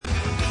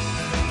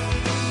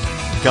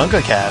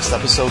GungaCast,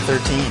 episode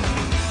 13,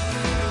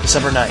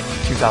 December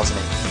 9th,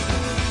 2008.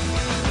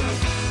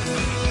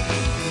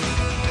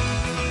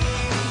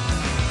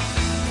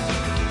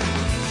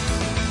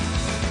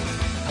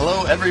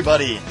 Hello,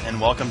 everybody,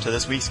 and welcome to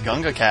this week's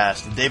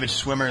GungaCast, the David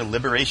Schwimmer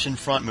Liberation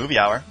Front Movie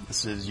Hour.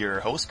 This is your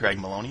host, Greg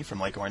Maloney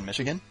from Lake Orion,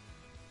 Michigan.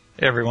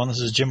 Hey, everyone,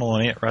 this is Jim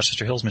Maloney at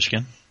Rochester Hills,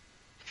 Michigan.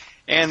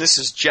 And this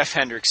is Jeff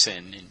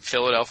Hendrickson in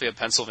Philadelphia,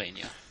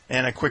 Pennsylvania.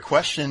 And a quick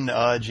question,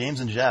 James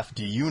and Jeff,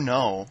 do you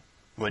know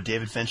what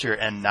David Fincher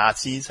and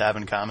Nazis have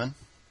in common?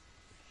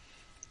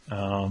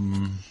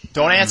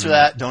 Don't answer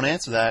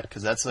that,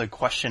 because that's a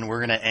question we're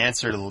going to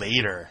answer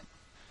later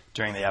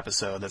during the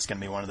episode. That's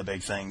going to be one of the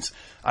big things.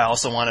 I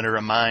also wanted to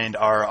remind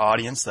our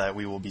audience that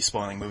we will be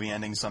spoiling movie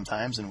endings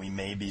sometimes, and we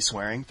may be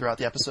swearing throughout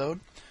the episode.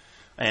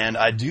 And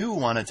I do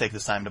want to take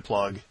this time to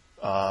plug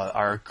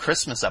our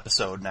Christmas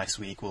episode next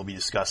week. We'll be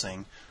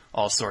discussing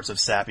all sorts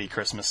of sappy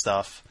Christmas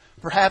stuff.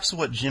 Perhaps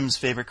what Jim's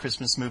favorite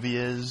Christmas movie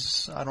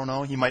is. I don't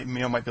know. He might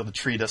be able to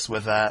treat us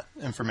with that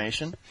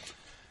information.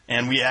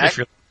 And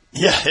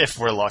if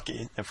we're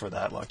lucky, if we're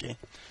that lucky.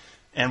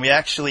 And we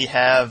actually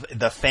have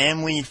the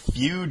Family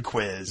Feud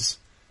quiz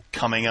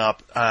coming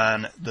up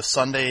on the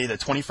Sunday, the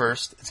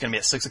 21st. It's going to be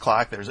at 6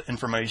 o'clock. There's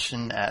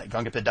information at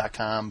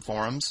gungapit.com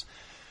forums.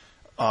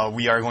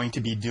 We are going to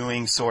be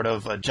doing sort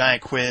of a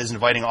giant quiz,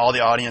 inviting all the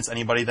audience,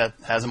 anybody that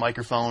has a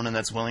microphone and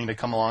that's willing to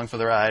come along for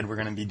the ride. We're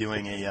going to be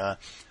doing a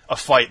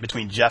fight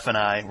between Jeff and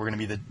I. We're going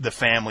to be the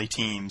family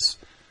teams.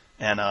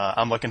 And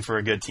I'm looking for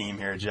a good team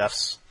here.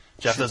 Jeff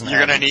doesn't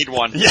You're going to need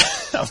one. Yeah,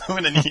 I'm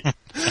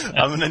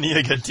going to need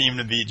a good team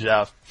to beat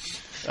Jeff.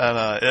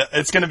 And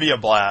it's going to be a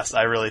blast.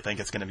 I really think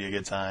it's going to be a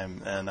good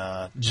time.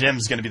 And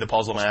Jim's going to be the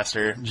puzzle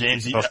master.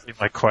 James, Hopefully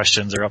my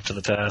questions are up to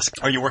the task.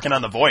 Are you working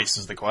on the voice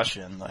is the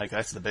question. Like,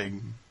 that's the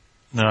big...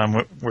 No,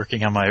 I'm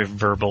working on my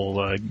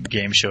verbal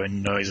game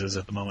showing noises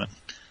at the moment.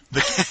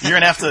 You're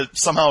going to have to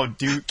somehow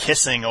do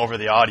kissing over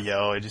the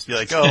audio. It'd just be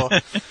like, oh,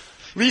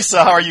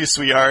 Lisa, how are you,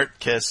 sweetheart?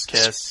 Kiss,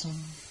 kiss.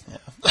 Yeah.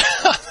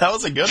 That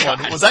was a good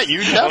one. Was that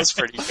you, Jeff? That was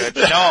pretty good.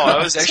 No, that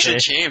was actually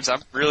James.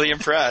 I'm really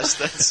impressed.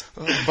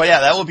 But yeah,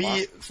 that will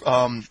be,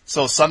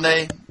 so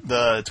Sunday,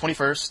 the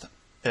 21st.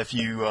 If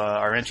you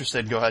are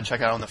interested, go ahead and check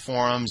it out on the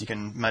forums. You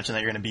can mention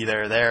that you're going to be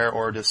there,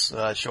 or just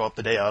show up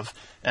the day of,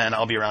 and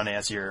I'll be around to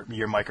answer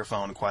your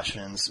microphone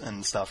questions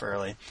and stuff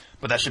early.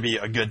 But that should be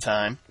a good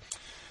time.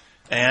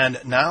 And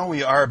now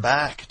we are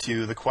back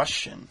to the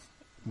question.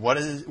 What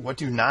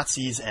do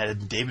Nazis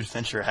and David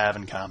Fincher have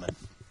in common?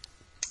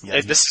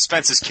 The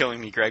suspense is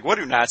killing me, Greg. What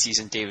do Nazis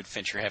and David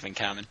Fincher have in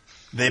common?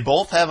 They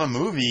both have a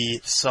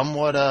movie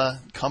somewhat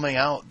coming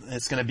out.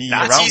 It's going to be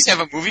Nazis have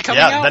a movie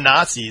coming out? Yeah, the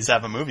Nazis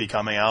have a movie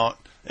coming out,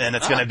 and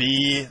it's going to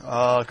be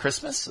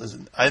Christmas.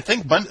 I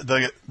think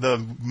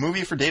the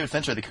movie for David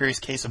Fincher, The Curious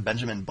Case of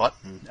Benjamin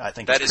Button, I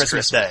think it's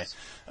Christmas Day.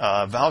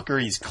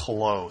 Valkyrie's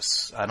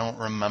close. I don't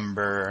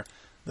remember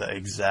the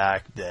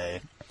exact day.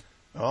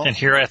 Oh. And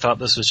here I thought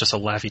this was just a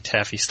Laffy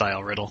Taffy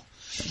style riddle.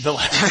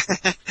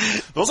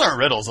 Those aren't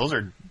riddles. Those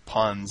are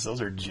puns.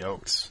 Those are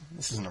jokes.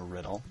 This isn't a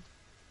riddle.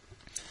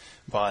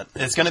 But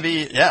it's going to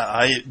be,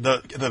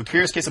 the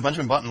Curious Case of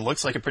Benjamin Button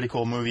looks like a pretty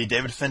cool movie.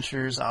 David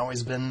Fincher's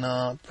always been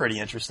pretty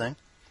interesting.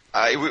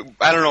 I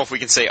don't know if we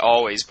can say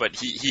always, but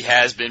he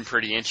has been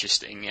pretty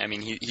interesting. I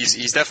mean,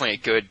 he's definitely a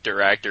good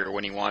director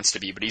when he wants to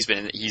be, but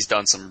he's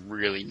done some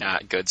really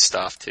not good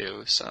stuff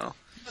too. So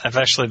I've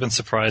actually been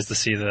surprised to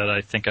see that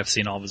I think I've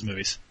seen all of his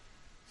movies.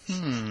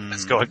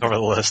 Let's go over the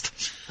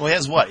list. Well, he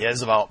has what? He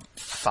has about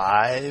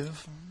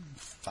five.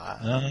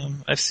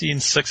 I've seen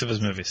 6 of his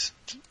movies.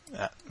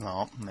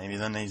 Well, maybe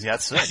then he's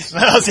got 6.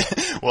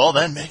 Well,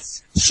 then maybe.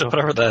 So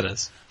whatever that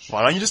is.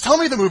 Why don't you just tell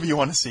me the movie you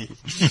want to see?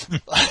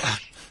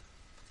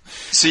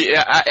 See,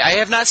 I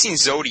have not seen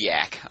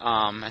Zodiac.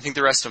 I think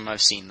the rest of them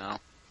I've seen, though. I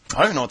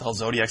don't even know what the hell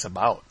Zodiac's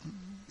about.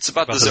 It's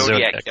about the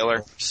Zodiac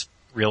killer.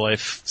 Real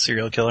life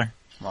serial killer.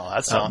 Well,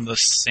 that sounds... the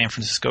San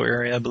Francisco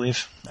area, I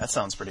believe. That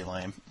sounds pretty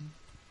lame.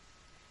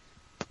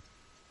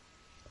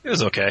 It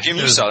was okay. Jim,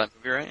 you saw that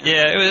movie, right?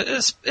 Yeah,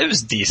 it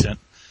was decent.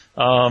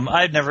 I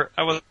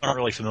wasn't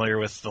really familiar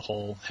with the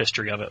whole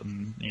history of it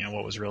and,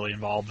 what was really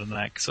involved in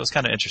that. So it's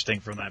kind of interesting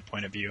from that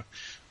point of view.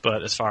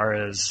 But as far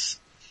as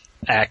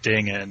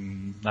acting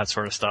and that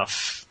sort of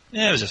stuff,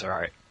 it was just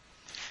alright.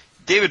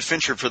 David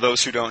Fincher, for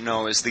those who don't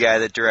know, is the guy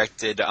that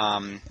directed,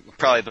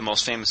 probably the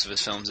most famous of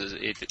his films is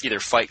either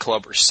Fight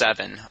Club or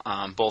Seven,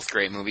 both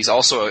great movies.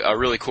 Also, a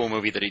really cool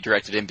movie that he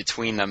directed in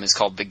between them is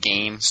called The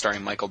Game,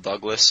 starring Michael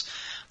Douglas.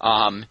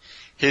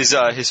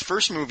 His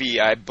first movie,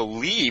 I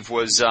believe,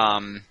 was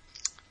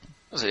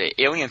it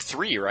Alien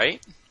 3, right?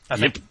 I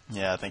think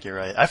you're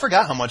right. I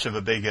forgot how much of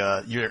a big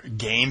you're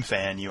Game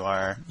fan you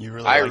are.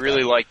 I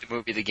really like the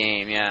movie The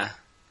Game. Yeah.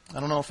 I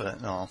don't know if it.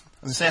 No, I was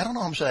gonna say I don't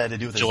know how much that had to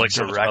do with his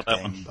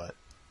directing, but.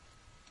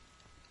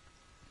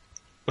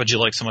 What'd you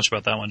like so much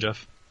about that one,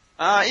 Jeff?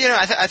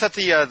 I thought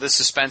the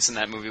suspense in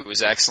that movie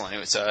was excellent.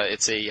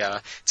 It's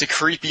a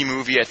creepy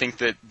movie. I think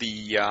that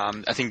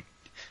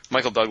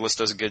Michael Douglas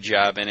does a good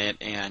job in it,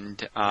 and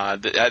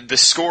the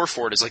score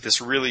for it is like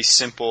this really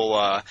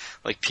simple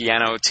like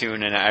piano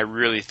tune, and I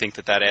really think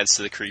that adds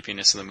to the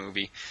creepiness of the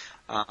movie.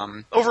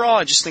 Overall,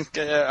 I just think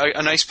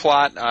a nice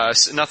plot,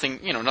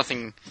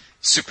 nothing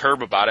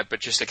superb about it, but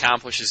just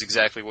accomplishes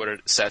exactly what it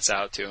sets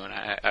out to, and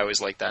I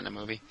always like that in a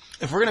movie.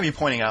 If we're going to be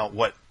pointing out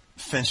when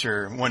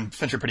Fincher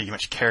pretty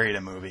much carried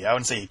a movie, I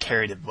wouldn't say he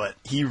carried it, but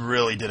he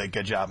really did a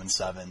good job in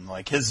Seven.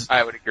 Like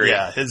I would agree.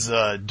 Yeah, his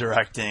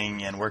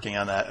directing and working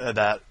on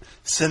that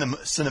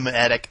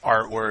cinematic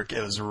artwork,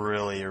 it was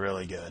really,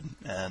 really good.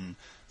 And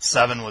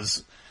Seven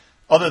was,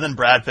 other than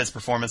Brad Pitt's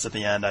performance at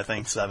the end, I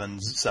think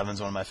Seven's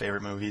one of my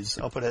favorite movies.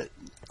 I'll put it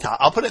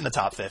in the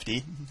top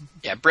 50.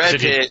 Yeah, Brad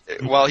Pitt,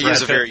 while he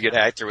was a very good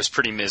actor, was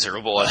pretty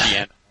miserable at the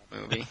end of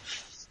the movie.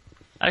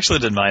 I actually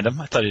didn't mind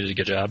him. I thought he did a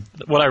good job.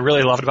 What I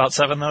really loved about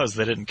Seven, though, is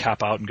they didn't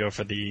cop out and go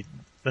for the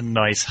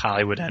nice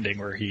Hollywood ending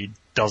where he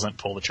doesn't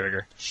pull the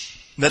trigger.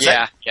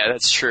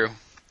 That's true.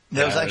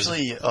 There was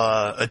actually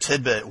a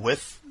tidbit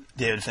with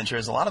David Fincher,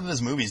 is a lot of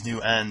his movies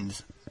do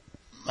end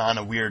on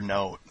a weird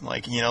note.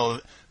 Like,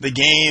 The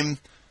Game,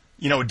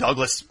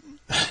 Douglas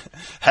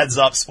heads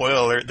up,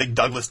 spoiler alert,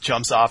 Douglas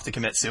jumps off to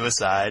commit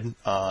suicide.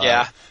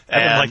 I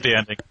didn't like the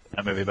ending of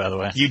that movie, by the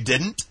way. You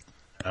didn't?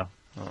 No.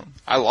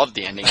 I loved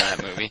the ending of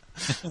that movie.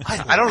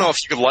 I don't know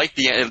if you could like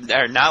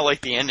or not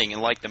like the ending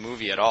and like the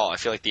movie at all. I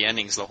feel like the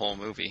ending's the whole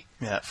movie.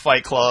 Yeah,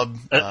 Fight Club.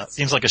 It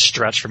seems like a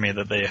stretch for me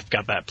that they've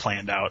got that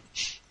planned out,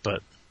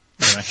 but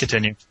anyway,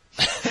 continue.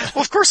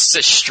 Well, of course it's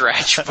a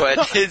stretch, but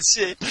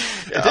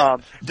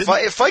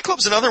Fight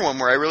Club's another one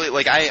where I really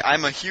like.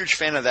 I'm a huge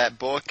fan of that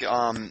book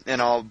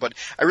and all, but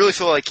I really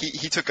feel like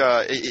he took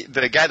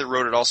the guy that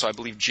wrote it also, I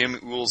believe Jim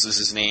Ules is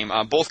his name.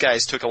 Both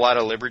guys took a lot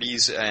of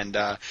liberties and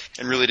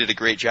really did a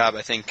great job,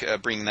 I think,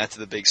 bringing that to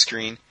the big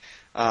screen.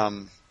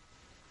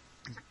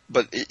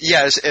 But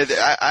yeah,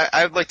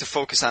 I would like to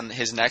focus on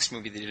his next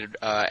movie that he did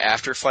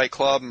after Fight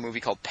Club, a movie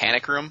called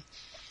Panic Room,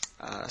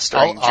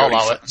 starring Jodie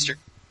Foster.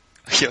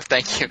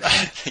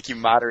 Thank you,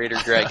 moderator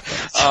Greg.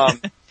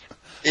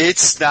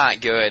 It's not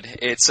good.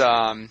 It's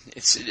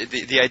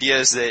the idea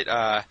is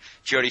that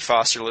Jodie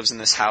Foster lives in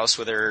this house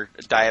with her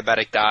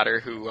diabetic daughter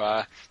who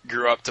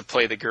grew up to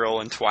play the girl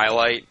in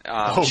Twilight.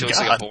 She looks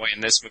like a boy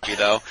in this movie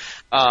though.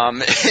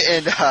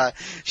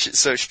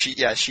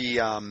 She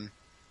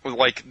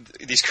like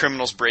these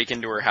criminals break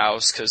into her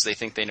house because they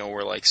think they know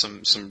where like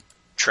some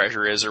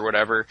treasure is or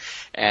whatever,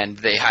 and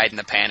they hide in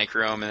the panic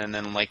room, and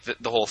then like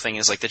the whole thing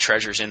is like the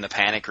treasure's in the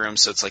panic room,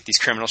 so it's like these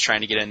criminals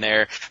trying to get in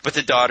there, but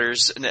the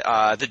daughter's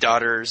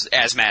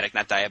asthmatic,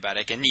 not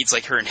diabetic, and needs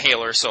like her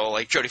inhaler, so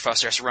like Jodie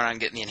Foster has to run out and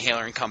get the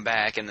inhaler and come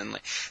back, and then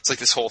like it's like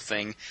this whole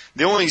thing.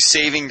 The only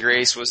saving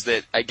grace was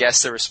that I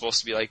guess there was supposed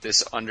to be like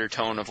this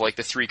undertone of like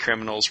the three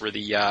criminals were the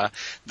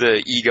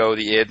ego,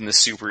 the id, and the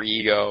super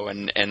ego,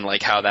 and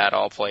like how that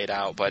all played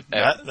out. But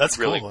that's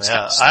really cool.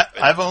 Yeah,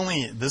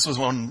 this was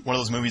one of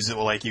those movies that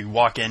will like you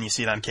walk in, you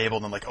see it on cable,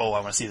 and then like, oh,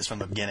 I want to see this from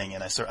the beginning,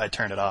 and I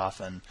turned it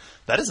off, and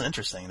that is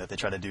interesting that they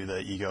try to do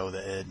the ego, the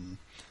id, and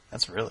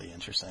that's really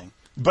interesting.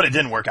 But it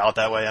didn't work out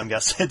that way, I'm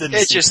guessing.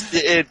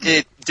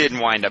 It didn't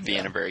wind up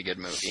being a very good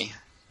movie.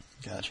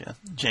 Gotcha.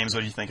 James, what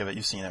do you think of it?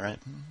 You've seen it, right?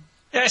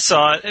 Yeah, I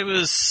saw it. It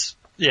was,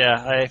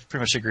 I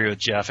pretty much agree with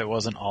Jeff. It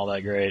wasn't all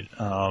that great.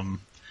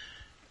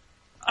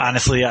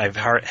 Honestly, I have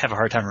a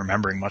hard time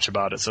remembering much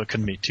about it, so it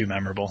couldn't be too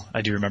memorable.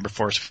 I do remember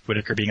Forrest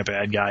Whitaker being a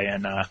bad guy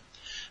and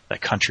that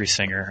country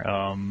singer,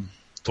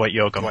 Dwight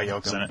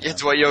Yoakam. In it. Yeah,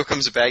 Dwight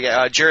Yoakam's a bad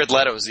guy. Jared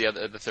Leto is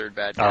the third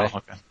bad guy. Oh,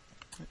 okay.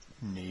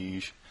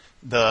 Niche.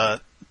 Do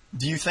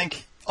you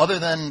think, other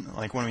than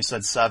like when we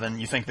said Seven,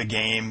 you think The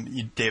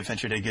Game, David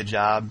Fincher did a good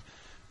job?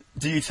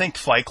 Do you think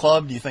Fight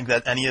Club? Do you think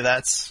that any of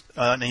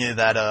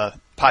that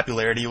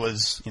popularity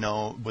was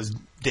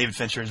David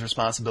Fincher's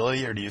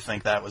responsibility, or do you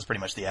think that was pretty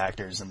much the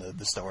actors and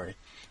the story?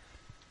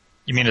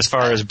 You mean as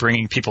far as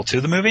bringing people to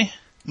the movie?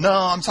 No,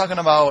 I'm talking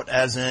about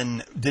as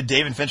in, did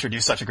David Fincher do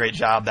such a great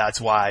job that's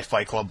why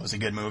Fight Club was a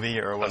good movie,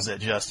 or was it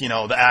just,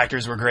 the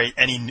actors were great,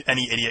 any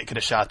idiot could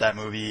have shot that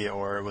movie,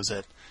 or was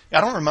it, I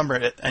don't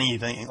remember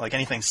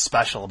anything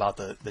special about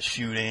the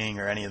shooting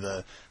or any of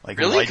the, like,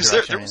 really? Because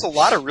there was a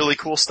lot of really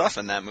cool stuff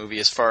in that movie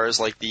as far as,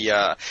 like,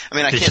 I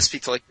can't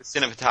speak to, like, the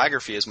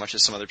cinematography as much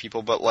as some other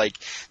people, but, like,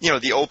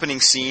 the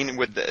opening scene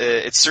with,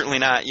 it's certainly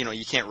not,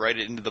 you can't write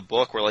it into the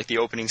book where, like, the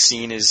opening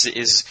scene is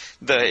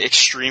the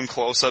extreme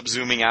close-up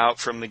zooming out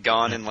from the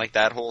gun and, like,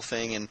 that whole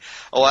thing, and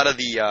a lot of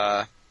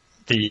the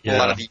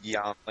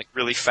like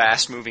really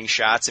fast moving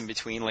shots in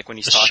between, like when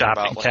he's talking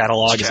about shopping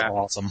catalog is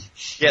awesome.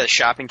 Yeah, the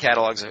shopping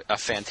catalog's a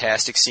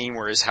fantastic scene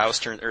where his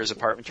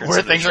apartment turns where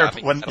into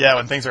things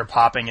when things are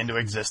popping into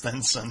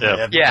existence and they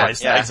have price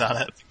tags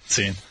on it.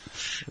 Scene.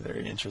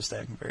 Very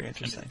interesting. Very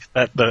interesting.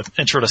 The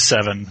intro to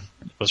Seven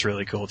was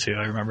really cool too.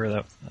 I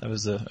remember that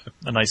was a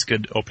nice,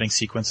 good opening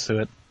sequence to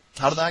it.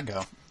 How did that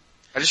go?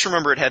 I just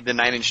remember it had the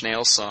Nine Inch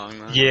Nails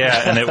song.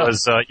 Yeah, and it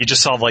was, you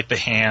just saw like the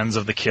hands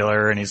of the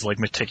killer and he's like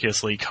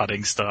meticulously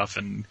cutting stuff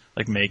and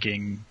like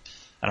making,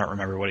 I don't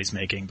remember what he's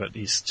making, but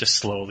he's just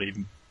slowly,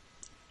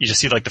 you just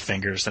see like the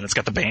fingers, and it's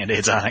got the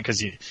Band-Aids on it because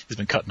he's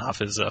been cutting off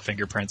his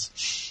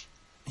fingerprints.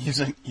 He's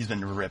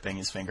been ripping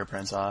his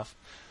fingerprints off.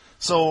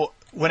 So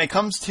when it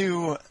comes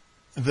to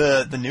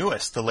the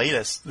newest, the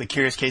latest, The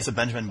Curious Case of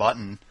Benjamin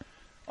Button,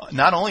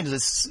 not only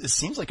does it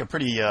seems like a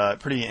pretty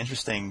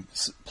interesting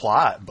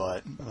plot,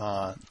 but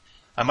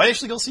I might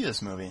actually go see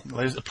this movie.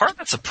 The part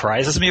that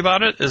surprises me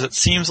about it is it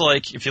seems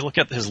like if you look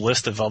at his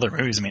list of other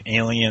movies, I mean,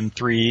 Alien,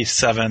 3,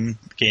 7,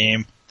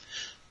 Game,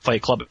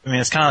 Fight Club, I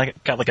mean, it's kind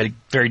of got like a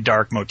very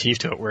dark motif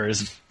to it,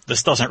 whereas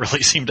this doesn't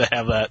really seem to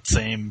have that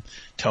same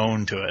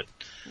tone to it.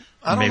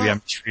 Maybe I'm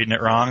just reading it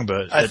wrong,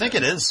 but I think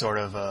it is sort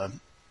of I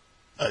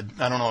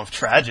don't know if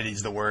tragedy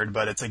is the word,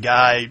 but it's a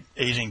guy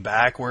aging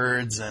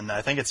backwards, and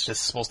I think it's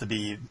just supposed to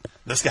be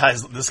this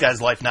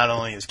guy's life. Not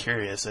only is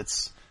curious,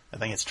 I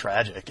think it's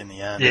tragic in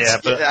the end. Yeah,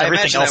 but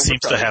everything else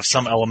seems to have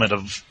some element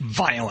of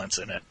violence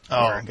in it.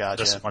 Oh,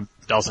 gotcha. This one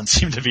doesn't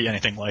seem to be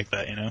anything like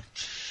that, you know?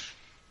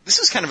 This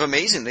is kind of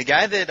amazing. The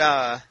guy that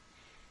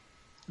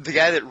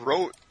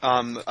wrote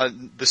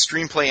the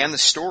screenplay and the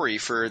story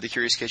for The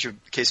Curious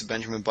Case of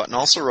Benjamin Button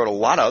also wrote a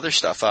lot of other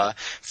stuff.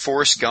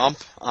 Forrest Gump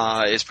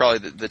is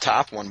probably the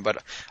top one,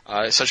 but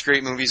such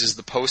great movies as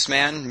The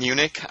Postman,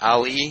 Munich,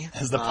 Ali.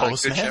 As The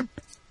Postman?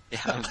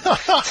 Yeah.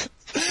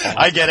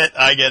 I get it.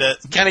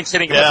 Kind of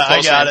kidding yeah, about The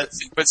Postman, I got it.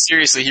 but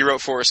seriously, he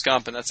wrote Forrest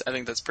Gump, and I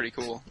think that's pretty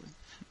cool.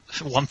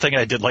 One thing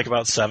I did like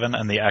about 7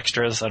 and the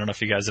extras, I don't know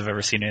if you guys have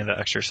ever seen any of the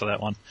extras for that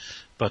one,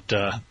 but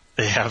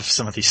they have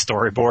some of the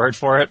storyboard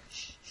for it.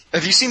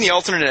 Have you seen the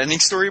alternate ending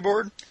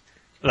storyboard?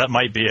 That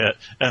might be it.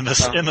 And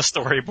in the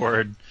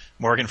storyboard,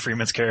 Morgan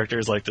Freeman's character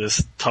is like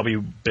this tubby,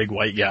 big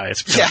white guy.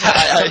 It's yeah,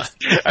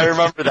 I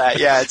remember that.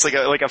 Yeah, it's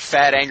like a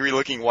fat,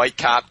 angry-looking white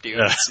cop dude.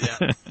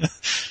 Yeah.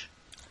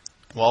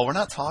 Well, we're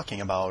not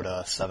talking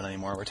about 7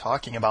 anymore. We're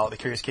talking about The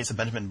Curious Case of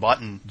Benjamin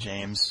Button,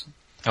 James.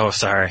 Oh,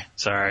 sorry.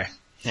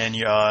 And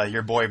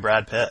your boy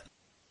Brad Pitt.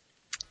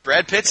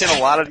 Brad Pitt's in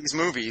a lot of these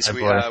movies.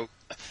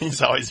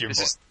 He's always your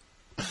boy.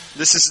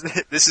 This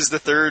is the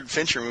third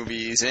Fincher movie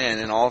he's in,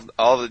 and all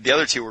the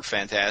other two were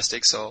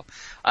fantastic. So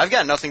I've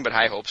got nothing but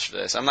high hopes for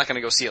this. I'm not going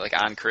to go see it like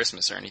on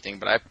Christmas or anything,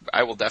 but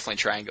I will definitely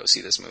try and go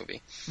see this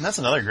movie. And that's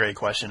another great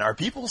question. Are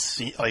people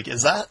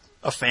is that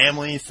a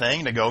family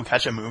thing to go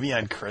catch a movie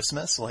on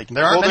Christmas? Like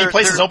there aren't many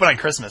places open on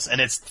Christmas, and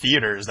it's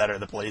theaters that are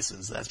the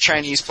places. That's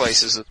Chinese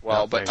places as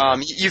well. But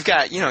you've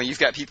got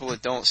people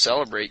that don't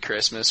celebrate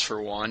Christmas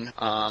for one.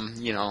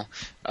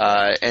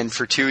 And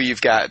for two,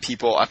 you've got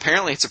people.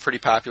 Apparently, it's a pretty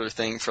popular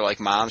thing for like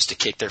moms to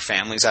kick their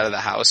families out of the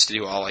house to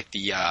do all like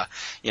the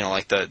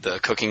the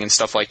cooking and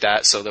stuff like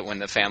that, so that when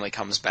the family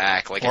comes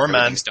back, like or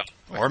men.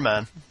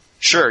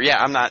 Sure,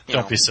 yeah, I'm not.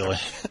 Don't be silly.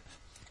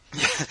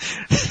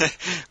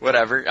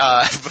 Whatever.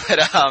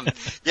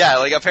 Yeah,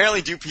 like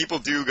apparently people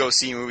do go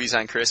see movies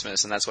on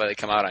Christmas, and that's why they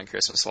come out on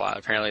Christmas a lot.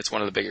 Apparently it's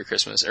one of the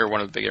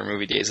bigger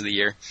movie days of the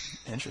year.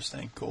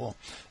 Interesting. Cool.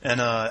 And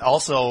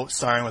also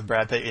starring with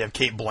Brad Pitt, you have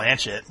Cate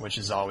Blanchett, which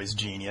is always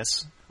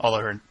genius.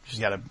 Although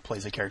she's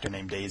plays a character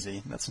named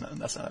Daisy. That's not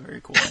a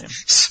very cool name.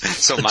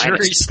 So the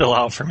jury's still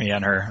out for me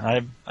on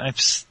her. I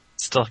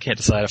still can't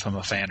decide if I'm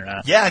a fan or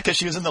not. Yeah, because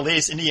she was in the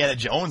latest Indiana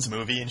Jones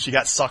movie, and she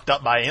got sucked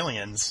up by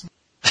aliens.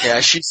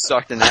 Yeah, she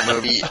sucked in that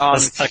movie.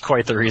 That's not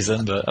quite the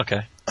reason, but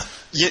okay.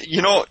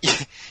 You know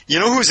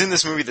who's in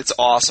this movie that's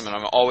awesome, and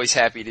I'm always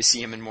happy to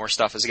see him in more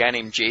stuff, is a guy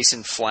named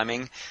Jason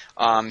Fleming.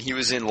 He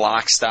was in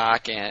Lock,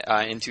 Stock,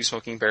 and in Two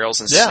Smoking Barrels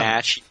and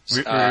Snatch.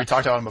 We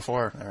talked about him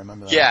before. I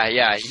remember that.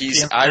 Yeah.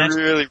 I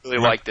really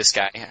like this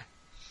guy.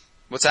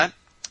 What's that?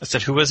 I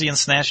said, who was he in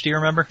Snatch? Do you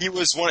remember? He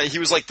was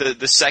like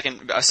the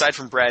second, aside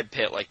from Brad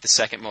Pitt, like the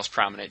second most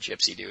prominent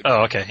gypsy dude.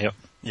 Oh, okay. Yep.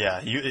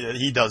 Yeah,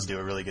 he does do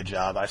a really good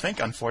job. I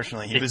think,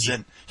 unfortunately, he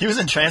was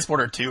in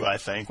Transporter 2, I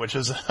think, which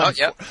was an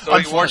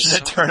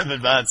unfortunate turn of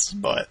events.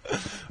 But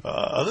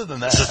other than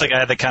that, is this the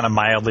guy that kind of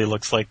mildly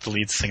looks like the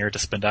lead singer to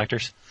Spin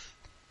Doctors?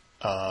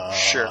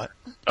 Sure.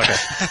 Okay.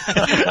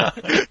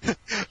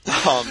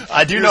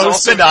 I do know who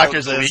Spin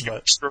Doctors is, but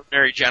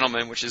Extraordinary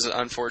Gentleman, which is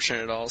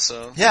unfortunate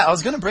also. Yeah, I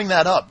was going to bring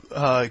that up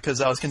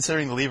because I was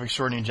considering The League of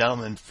Extraordinary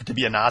Gentlemen to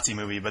be a Nazi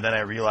movie, but then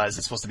I realized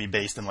it's supposed to be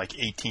based in like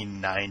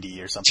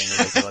 1890 or something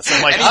ridiculous. So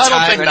I'm like, I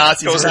don't think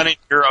Nazis goes on in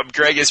Europe.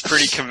 Greg is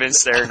pretty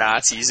convinced there are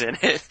Nazis in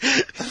it.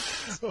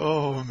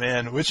 Oh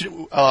man! Which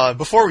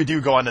before we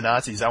do go on to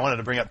Nazis, I wanted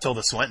to bring up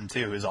Tilda Swinton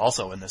too, who's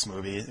also in this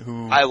movie.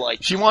 Who I like.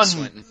 She won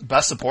Swinton.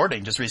 Best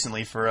Supporting just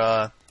recently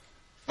for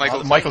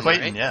Michael Clayton,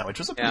 right? Yeah, which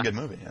was a pretty good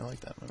movie. I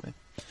like that movie.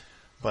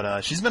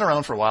 But she's been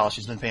around for a while.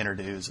 She's been paying her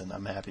dues, and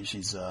I'm happy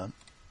she's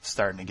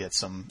starting to get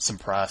some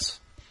press.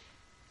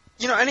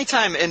 You know,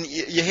 anytime, and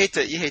you hate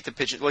to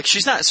pitch it, like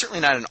she's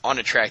certainly not an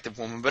unattractive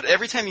woman, but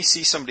every time you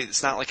see somebody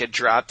that's not like a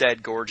drop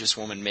dead gorgeous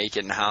woman make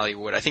it in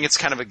Hollywood, I think it's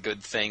kind of a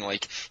good thing.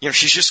 Like, you know,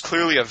 she's just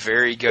clearly a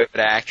very good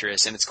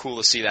actress, and it's cool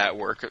to see that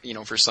work, you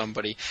know, for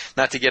somebody.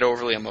 Not to get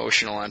overly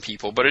emotional on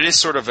people, but it is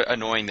sort of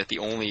annoying that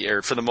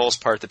for the most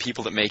part, the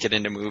people that make it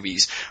into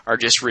movies are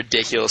just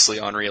ridiculously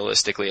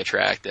unrealistically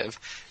attractive.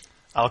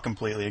 I'll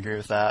completely agree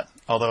with that.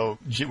 Although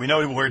we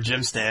know where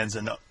Jim stands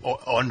in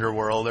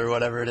Underworld or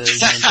whatever it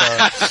is.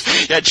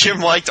 And, yeah, Jim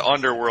liked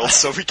Underworld,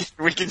 so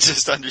we can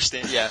just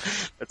understand. Yeah,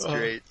 that's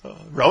great.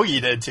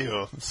 Rogie did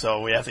too,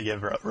 so we have to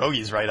give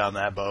Rogie's right on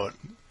that boat.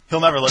 He'll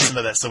never listen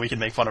to this, so we can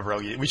make fun of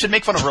Rogie. We should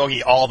make fun of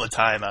Rogie all the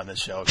time on this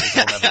show.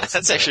 He'll never listen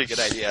That's actually a good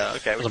idea.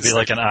 Okay, it'll be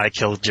like an I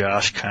Killed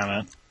Josh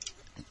comment.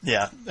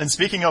 Yeah, and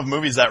speaking of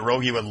movies that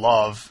Rogie would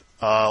love,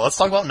 let's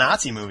talk about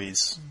Nazi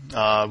movies.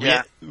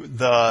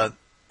 The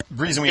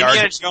reason we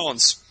Indiana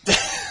Jones.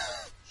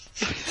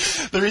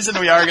 The reason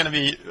we are going to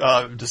be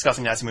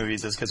discussing Nazi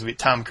movies is because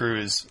Tom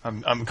Cruise.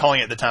 I'm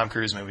calling it the Tom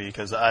Cruise movie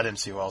because I didn't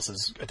see who else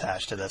is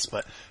attached to this,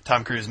 but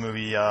Tom Cruise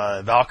movie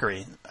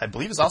Valkyrie, I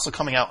believe, is also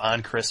coming out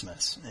on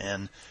Christmas,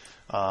 and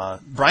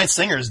Bryan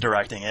Singer's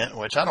directing it,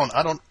 which I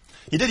don't.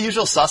 He did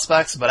Usual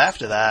Suspects, but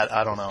after that,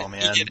 I don't know,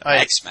 man. He did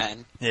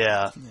X-Men.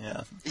 Yeah.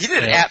 He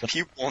did At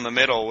Pupil in the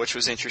Middle, which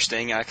was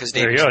interesting because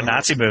there you go,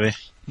 Nazi movie.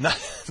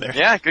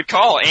 Yeah, good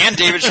call. And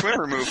David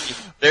Schwimmer movie.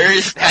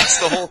 That's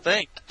the whole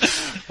thing.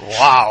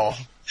 Wow.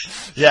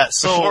 Yeah.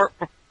 So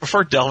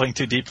before delving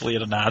too deeply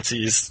into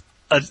Nazis,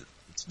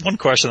 one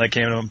question that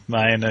came to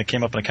mind,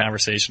 came up in a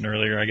conversation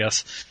earlier, I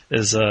guess,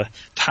 is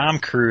Tom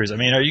Cruise. I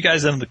mean, are you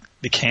guys in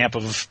the camp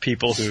of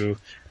people who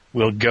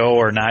will go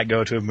or not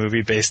go to a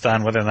movie based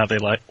on whether or not they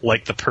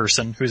like the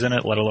person who's in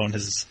it, let alone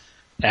his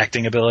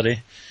acting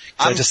ability?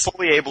 I'm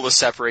fully able to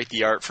separate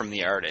the art from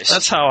the artist.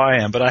 That's how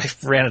I am, but I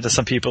ran into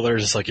some people that are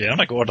just like, yeah, I'm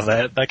not going to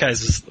that. That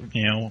guy's just,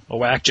 a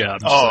whack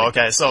job.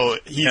 Okay, so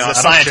he's a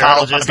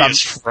Scientologist. I'm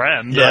his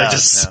friend. Yeah,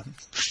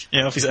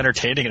 if he's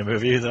entertaining in a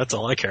movie, that's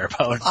all I care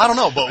about. I don't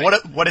know, but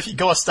what if you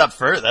go a step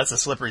further? That's a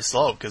slippery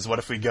slope, because what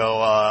if we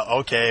go,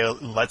 okay,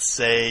 let's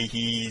say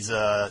he's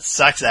a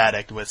sex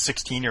addict with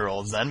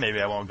 16-year-olds, then maybe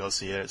I won't go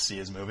see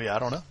his movie. I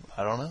don't know.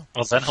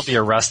 Well, then he'll be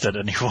arrested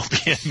and he won't be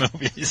in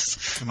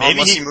movies. Maybe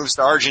unless he moves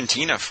to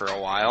Argentina for a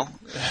while.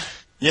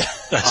 Yeah,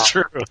 that's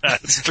true.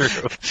 That's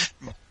true.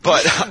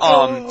 But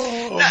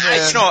obviously,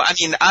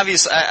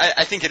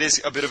 I think it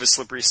is a bit of a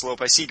slippery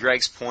slope. I see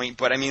Greg's point,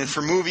 but I mean,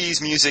 for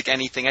movies, music,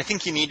 anything, I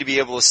think you need to be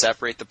able to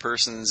separate the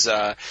person's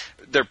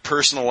their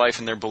personal life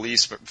and their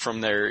beliefs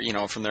from their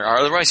art.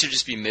 Otherwise, you'd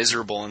just be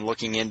miserable and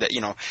looking into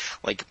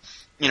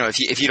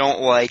if you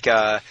don't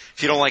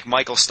like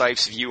Michael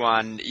Stipe's view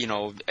on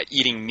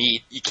eating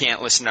meat, you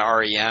can't listen to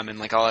REM and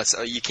like all that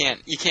stuff. You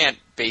can't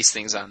base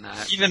things on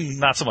that. Even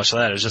not so much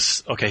that, it's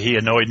just okay. He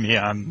annoyed me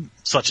on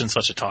such and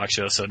such a talk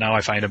show, so now I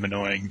find him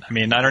annoying. I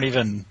mean, I don't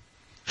even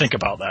think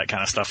about that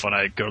kind of stuff when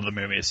I go to the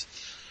movies.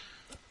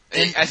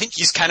 I think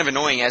he's kind of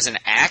annoying as an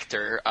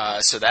actor,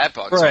 so that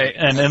bugs me. Right,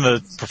 and in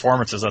the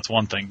performances, that's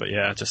one thing, but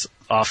yeah, just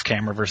off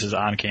camera versus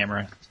on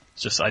camera.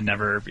 It's just I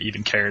never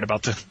even cared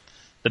about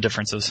the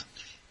differences.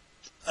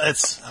 I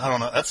don't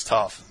know. That's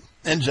tough.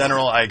 In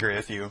general, I agree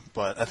with you,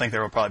 but I think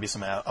there will probably be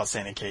some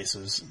outstanding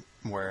cases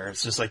where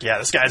it's just like, yeah,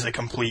 this guy's a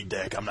complete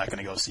dick. I'm not going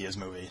to go see his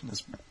movie.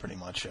 That's pretty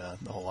much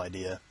the whole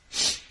idea.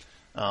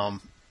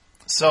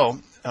 So,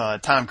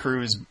 Tom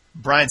Cruise,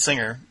 Bryan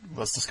Singer,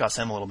 let's discuss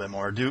him a little bit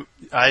more.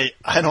 I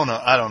don't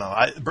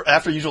know.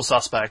 After Usual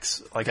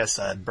Suspects, like I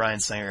said, Bryan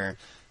Singer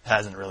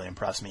hasn't really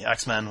impressed me.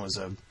 X-Men was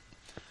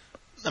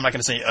I'm not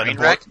going to say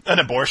an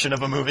abortion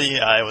of a movie.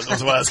 Was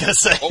what I was going to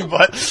say,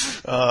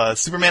 but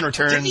Superman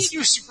Returns. Didn't he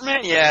do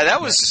Superman? Yeah,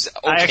 that was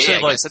okay.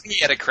 I think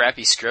he had a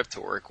crappy script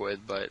to work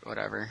with, but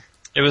whatever.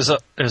 It was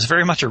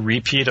very much a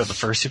repeat of the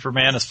first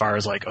Superman, as far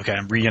as like, okay,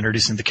 I'm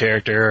reintroducing the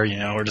character.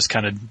 We're just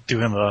kind of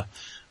doing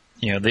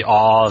the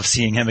awe of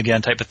seeing him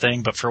again type of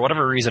thing. But for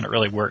whatever reason, it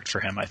really worked for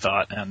him, I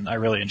thought, and I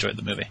really enjoyed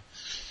the movie.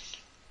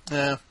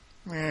 Yeah.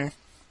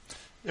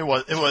 It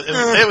was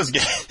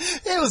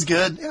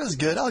good. It was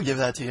good. I'll give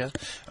that to you.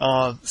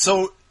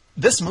 So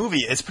this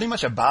movie, it's pretty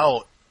much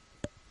about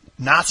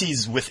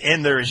Nazis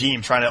within the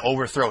regime trying to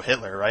overthrow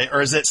Hitler, right?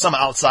 Or is it some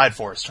outside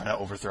force trying to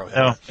overthrow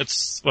Hitler?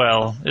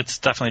 No, it's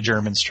definitely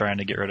Germans trying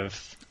to get rid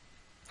of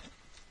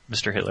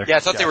Mr. Hitler. Yeah, I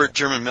thought they were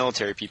German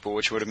military people,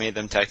 which would have made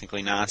them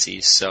technically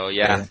Nazis. So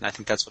yeah, I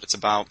think that's what it's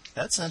about.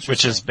 That's interesting.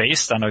 Which is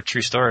based on a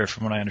true story,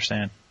 from what I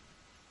understand.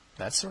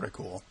 That's sort of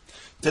cool.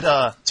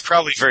 It's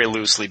probably very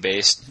loosely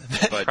based,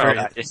 but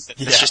it's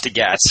just a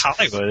guess. It's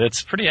Hollywood.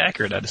 It's pretty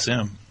accurate, I'd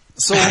assume.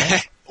 So,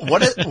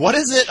 what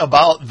is it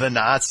about the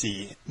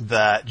Nazi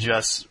that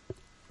just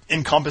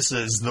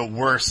encompasses the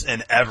worst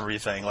in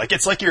everything? Like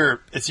it's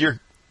your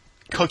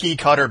cookie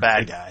cutter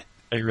bad guy.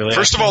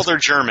 First of all, they're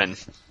German.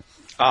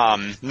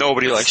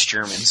 Nobody likes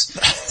Germans.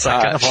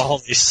 Second of all,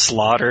 they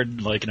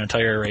slaughtered like an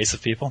entire race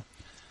of people.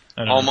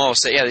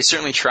 Almost, yeah. They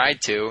certainly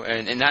tried to,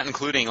 and not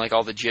including like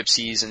all the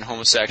gypsies and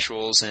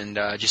homosexuals and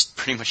just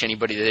pretty much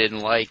anybody they didn't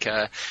like.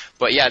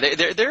 But yeah,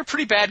 they're a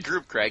pretty bad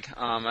group, Greg.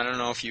 I don't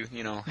know if you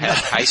had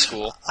high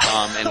school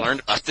and learned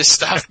about this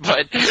stuff,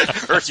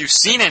 or if you've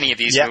seen any of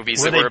these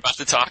movies that we're about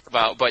to talk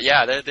about. But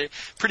yeah, they're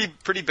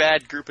pretty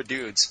bad group of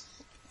dudes.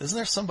 Is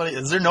there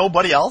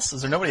nobody else?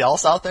 Is there nobody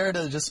else out there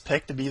to just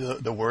pick to be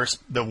the worst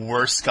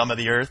scum of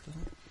the earth?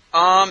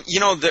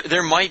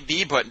 There might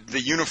be, but the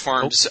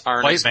uniforms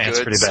aren't as good. White Man's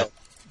pretty bad.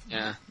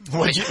 Yeah.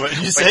 What did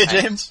you say,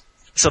 James?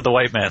 So the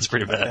white man's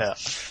pretty bad.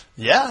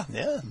 Yeah.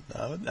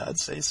 I'd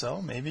say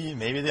so. Maybe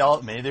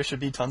there should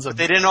be tons of. But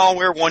they didn't all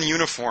wear one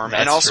uniform,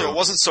 and also true. It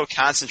wasn't so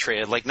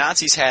concentrated. Like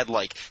Nazis had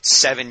like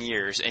 7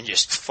 years and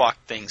just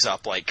fucked things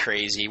up like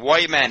crazy.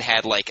 White men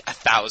had like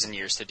 1,000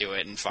 years to do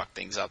it and fuck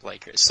things up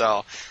like crazy.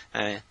 So.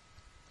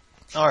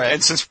 All right.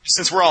 And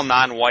since we're all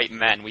non-white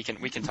men, we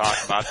can talk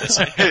about this.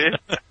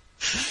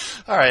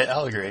 All right,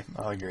 I'll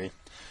agree.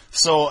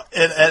 So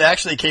it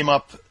actually came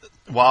up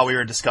while we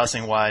were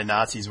discussing why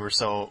Nazis were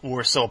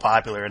so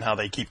popular and how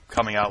they keep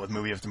coming out with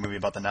movie after movie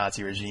about the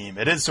Nazi regime.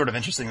 It is sort of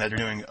interesting that they're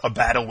doing a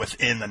battle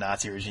within the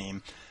Nazi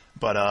regime,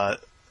 but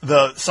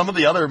some of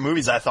the other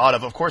movies I thought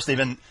of course, they've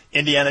been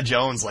Indiana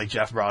Jones, like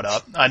Jeff brought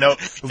up. I know.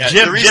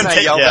 The reason I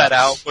yelled that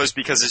out was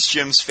because it's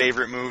Jim's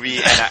favorite movie,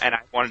 and I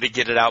wanted to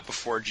get it out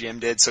before Jim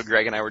did. So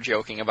Greg and I were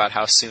joking about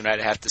how soon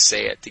I'd have to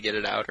say it to get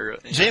it out.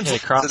 James,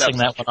 crossing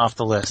that one off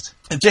the list.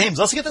 James,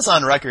 let's get this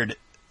on record.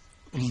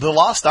 The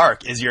Lost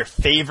Ark is your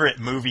favorite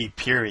movie,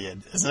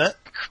 period, isn't it?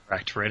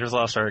 Correct. Raiders of the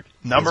Lost Ark.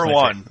 Number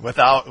one,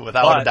 without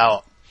a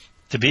doubt.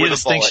 To be a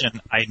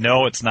distinction, I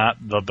know it's not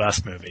the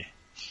best movie.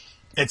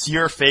 It's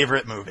your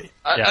favorite movie.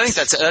 I think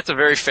that's a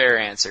very fair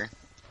answer.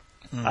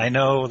 I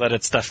know that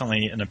it's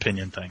definitely an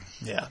opinion thing.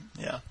 Yeah.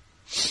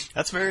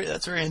 That's very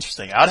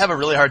interesting. I'd have a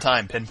really hard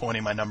time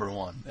pinpointing my number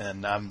one,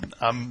 and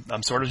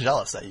I'm sort of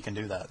jealous that you can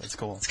do that. That's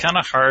cool. It's kind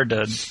of hard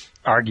to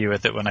argue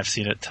with it when I've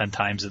seen it 10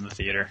 times in the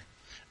theater,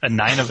 and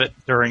 9 of it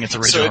during its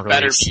original release. So it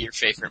better release. be your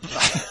favorite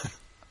movie.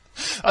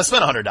 I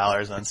spent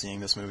 $100 on seeing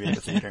this movie in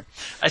the theater.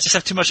 I just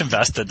have too much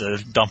invested to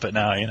dump it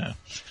now,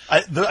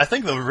 I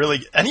think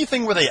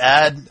anything where they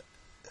add,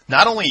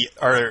 not only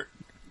are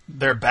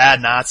there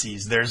bad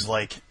Nazis, there's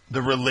like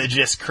the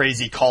religious,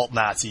 crazy cult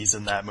Nazis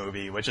in that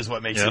movie, which is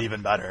what makes it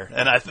even better.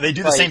 And they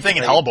do the same thing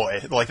in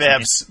Hellboy. Like they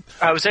have.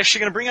 I was actually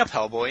going to bring up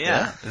Hellboy.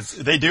 Yeah.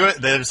 They do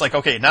it. They're just like,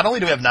 okay, not only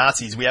do we have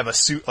Nazis, we have a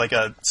super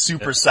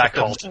sect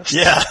of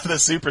the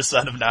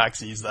superset of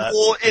Nazis.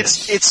 Well,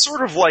 it's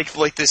sort of like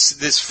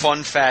this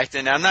fun fact,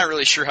 and I'm not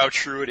really sure how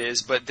true it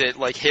is, but that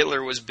like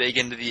Hitler was big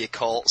into the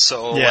occult,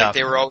 so like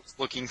they were always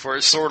looking for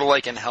it, sort of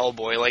like in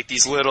Hellboy, like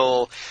these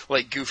little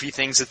like goofy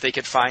things that they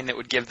could find that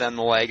would give them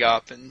the leg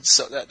up, and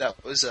so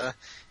that was.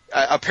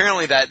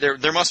 Apparently that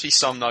there must be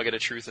some nugget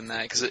of truth in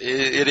that, because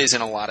it is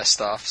in a lot of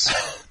stuff. So.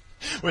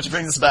 Which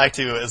brings us back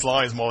to, as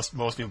long as most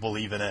people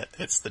believe in it,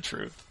 it's the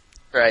truth.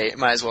 Right, it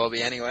might as well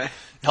be anyway.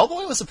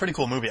 Hellboy was a pretty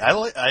cool movie.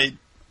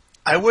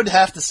 I would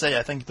have to say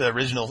I think the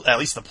original, at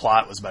least the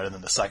plot, was better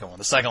than the second one.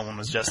 The second one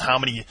was just how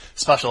many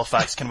special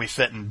effects can we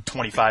fit in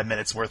 25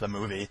 minutes worth of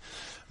movie.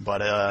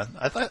 But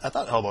I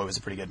thought Hellboy was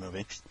a pretty good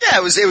movie. Yeah,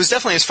 it was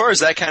definitely, as far as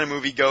that kind of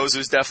movie goes, it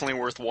was definitely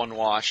worth one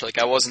watch. Like,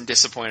 I wasn't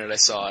disappointed I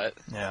saw it.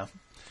 Yeah.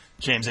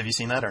 James, have you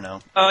seen that or no?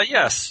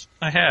 Yes,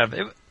 I have.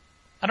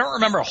 I don't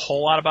remember a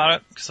whole lot about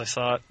it, because I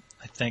saw it,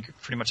 I think,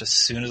 pretty much as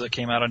soon as it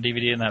came out on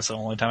DVD, and that's the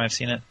only time I've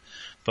seen it.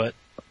 But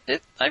I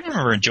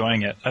remember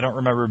enjoying it. I don't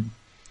remember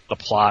the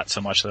plot so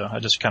much, though. I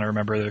just kind of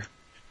remember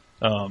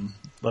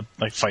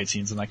like fight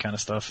scenes and that kind of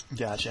stuff.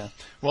 Gotcha.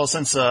 Well,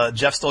 since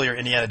Jeff stole your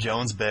Indiana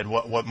Jones bid,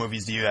 what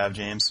movies do you have,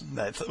 James,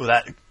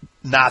 that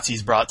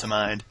Nazis brought to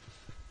mind?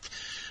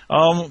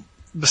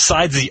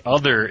 Besides the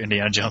other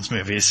Indiana Jones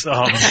movies,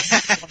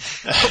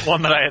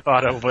 one that I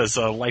thought of was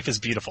Life is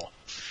Beautiful.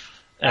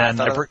 And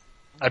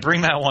I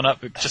bring that one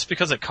up just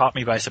because it caught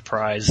me by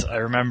surprise. I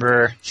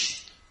remember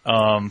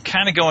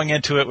kind of going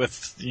into it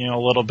with a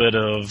little bit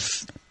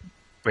of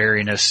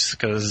wariness,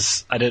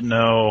 because I didn't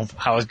know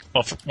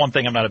one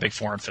thing, I'm not a big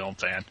foreign film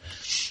fan.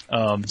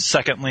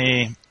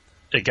 Secondly,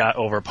 it got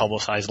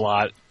over-publicized a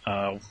lot.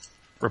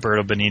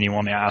 Roberto Benigni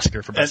won the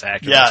Oscar for Best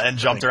Actor. Yeah, and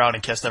jumped around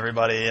and kissed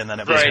everybody, and then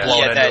it was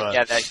blown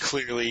into that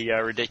clearly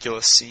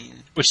ridiculous scene.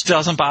 Which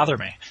doesn't bother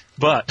me.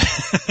 But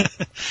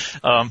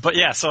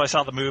yeah, so I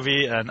saw the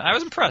movie, and I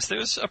was impressed. It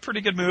was a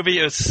pretty good movie.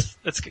 It's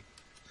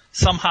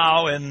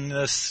somehow in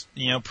this,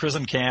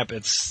 prison camp,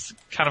 it's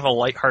kind of a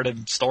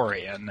lighthearted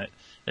story, and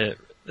it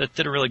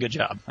did a really good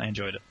job. I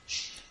enjoyed it.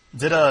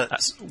 I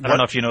don't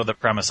know if you know the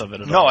premise of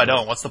it at all. No, I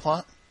don't. What's the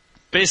plot?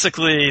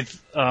 Basically,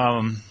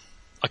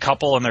 a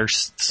couple and their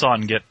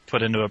son get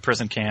put into a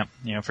prison camp,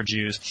 for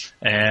Jews,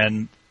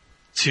 and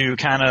to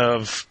kind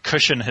of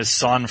cushion his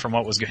son from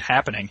what was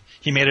happening,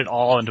 he made it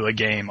all into a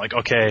game. Like,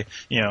 okay,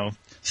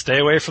 stay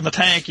away from the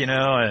tank,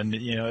 and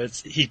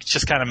he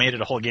just kind of made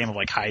it a whole game of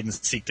like hide and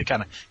seek to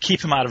kind of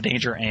keep him out of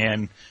danger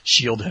and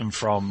shield him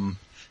from,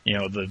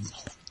 the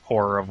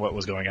horror of what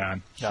was going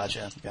on.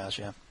 Gotcha.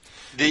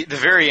 The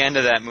very end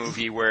of that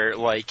movie where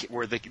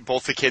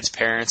both the kids'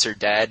 parents are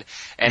dead,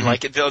 and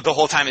the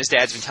whole time his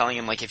dad's been telling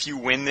him like, if you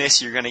win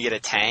this you're gonna get a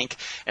tank,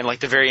 and like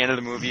the very end of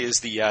the movie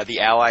is the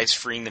Allies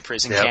freeing the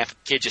prison camp. The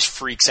kid just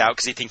freaks out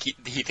because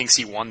he thinks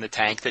he won the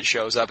tank that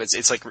shows up.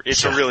 It's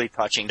a really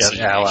touching scene.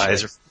 The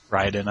Allies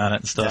ride in on it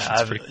and stuff. I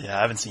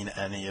haven't seen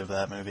any of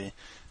that movie.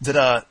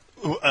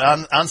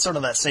 On sort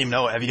of that same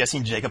note, have you guys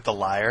seen Jacob the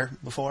Liar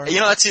before?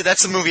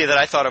 That's the movie that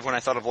I thought of when I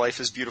thought of Life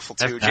is Beautiful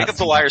too. Jacob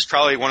the Liar is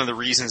probably one of the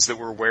reasons that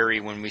we're wary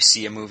when we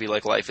see a movie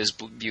like Life is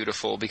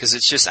Beautiful, because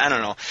it's just, I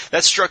don't know,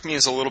 that struck me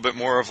as a little bit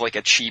more of like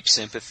a cheap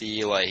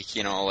sympathy, like,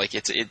 you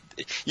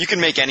can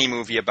make any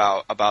movie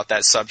about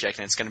that subject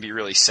and it's going to be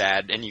really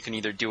sad, and you can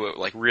either do it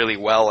like really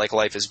well, like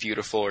Life is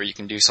Beautiful, or you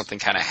can do something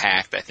kind of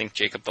hacked. I think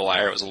Jacob the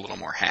Liar was a little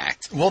more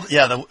hacked. Well,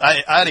 yeah,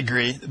 I'd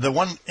agree. The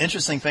one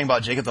interesting thing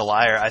about Jacob the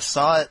Liar, I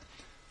saw it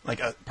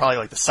probably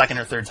like the second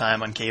or third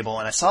time on cable,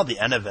 and I saw the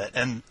end of it.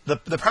 And the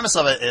premise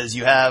of it is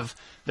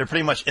they're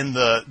pretty much in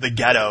the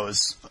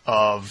ghettos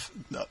of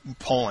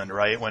Poland,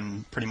 right?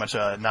 When pretty much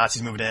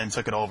Nazis moved in,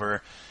 took it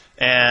over,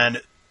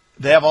 and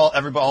they have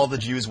all the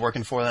Jews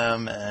working for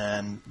them.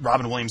 And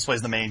Robin Williams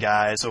plays the main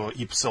guy, so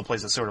he still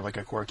plays a sort of like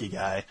a quirky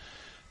guy,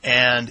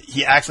 and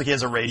he acts like he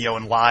has a radio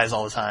and lies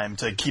all the time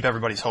to keep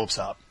everybody's hopes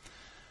up.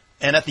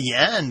 And at the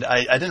end,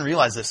 I didn't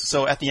realize this.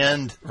 So at the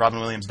end, Robin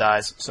Williams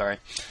dies. Sorry.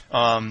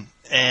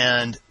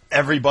 And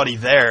everybody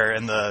there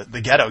in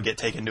the ghetto get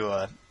taken to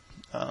a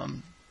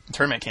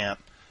internment camp.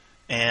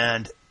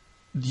 And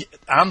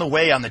on the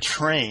way on the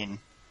train,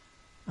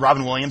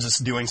 Robin Williams is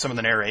doing some of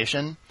the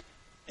narration,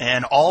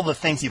 and all the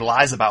things he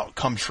lies about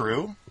come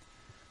true.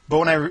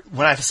 But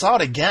when I saw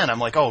it again, I'm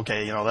like, oh,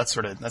 okay, that's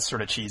sort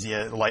of cheesy,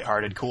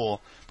 lighthearted, cool.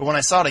 But when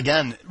I saw it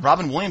again,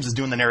 Robin Williams is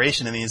doing the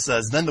narration, and he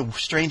says, "Then the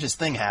strangest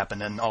thing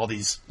happened, and all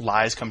these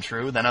lies come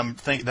true." Then I'm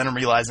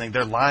realizing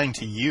they're lying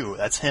to you.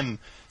 That's him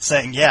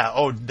saying, "Yeah,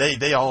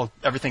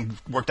 everything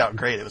worked out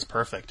great. It was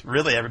perfect.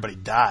 Really, everybody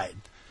died."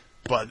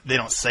 But they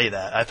don't say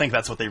that. I think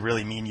that's what they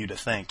really mean you to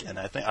think, and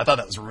I thought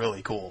that was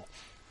really cool.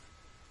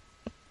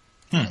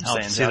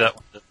 I'll see that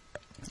one.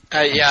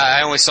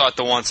 I only saw it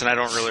the once, and I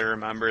don't really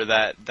remember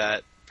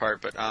that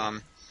part. But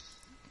that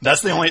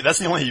was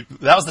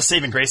the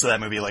saving grace of that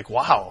movie. Like,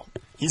 wow,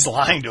 he's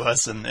lying to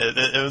us, and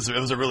it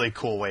was a really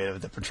cool way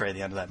to portray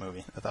the end of that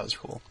movie. I thought it was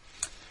cool.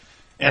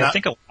 And I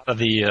think a lot of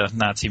the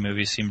Nazi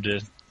movies seem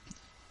to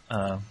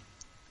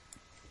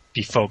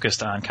be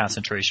focused on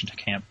concentration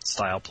camp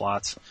style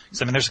plots.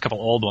 So, I mean, there's a couple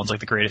old ones like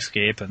The Great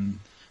Escape and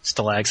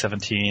Stalag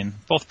 17,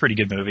 both pretty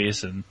good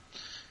movies, and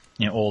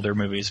older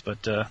movies,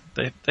 but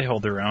they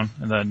hold their own.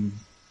 And then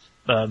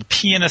The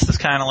Pianist is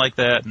kind of like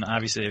that, and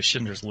obviously there's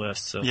Schindler's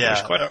List. So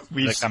there's quite a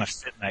few that kind of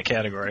fit in that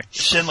category.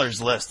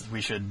 Schindler's List,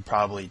 we should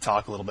probably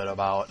talk a little bit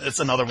about. It's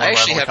another one. I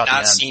actually have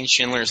not seen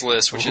Schindler's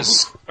List, which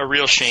is a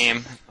real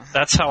shame.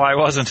 That's how I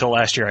was until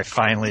last year. I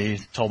finally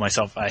told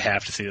myself I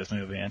have to see this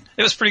movie, and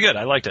it was pretty good.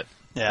 I liked it.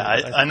 Yeah,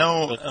 I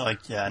know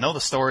the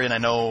story, and I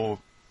know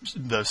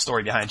the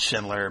story behind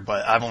Schindler,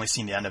 but I've only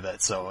seen the end of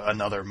it. So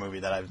another movie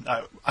that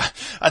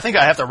I think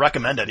I have to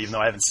recommend it, even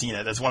though I haven't seen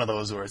it. It's one of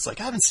those where it's like,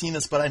 I haven't seen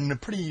this, but I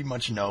pretty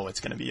much know it's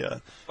going to be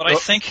What I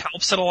think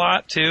helps it a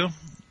lot too,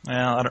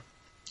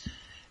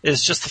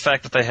 is just the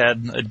fact that they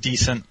had a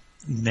decent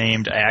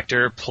named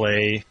actor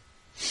play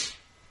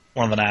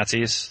one of the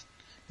Nazis.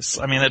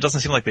 I mean, it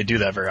doesn't seem like they do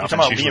that very often.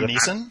 You're talking about Liam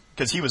Neeson?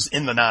 Because he was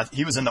in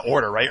the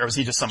order, right? Or was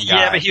he just some guy?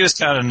 Yeah, but he was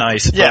kind of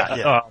nice.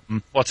 Yeah,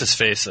 but, what's his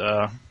face?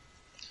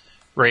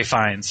 Ray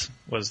Fiennes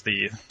was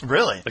the...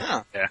 Really?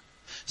 Yeah.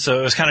 So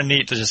it was kind of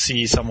neat to just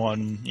see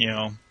someone,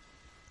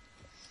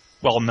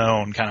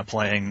 well-known kind of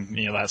playing,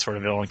 that sort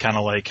of villain, kind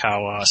of like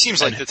how... He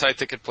seems like the type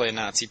that could play a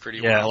Nazi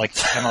pretty well. Yeah,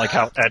 kind of like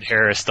how Ed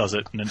Harris does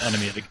it in an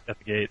Enemy at the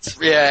Gates.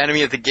 Yeah,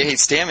 Enemy at the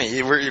Gates. Damn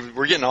it,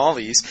 we're getting all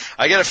these.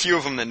 I got a few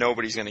of them that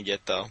nobody's going to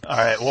get, though. All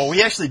right, well,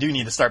 we actually do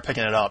need to start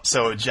picking it up.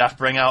 So, Jeff,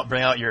 bring out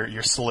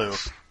your slew.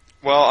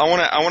 Well, I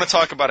want to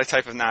talk about a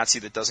type of Nazi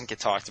that doesn't get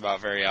talked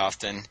about very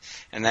often,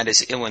 and that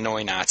is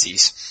Illinois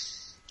Nazis.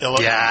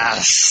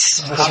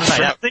 Yes. How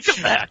did I think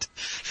of that?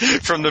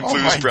 From the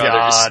Blues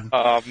Brothers.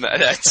 God.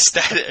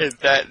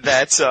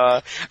 That's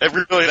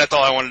really that's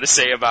all I wanted to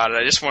say about it.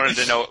 I just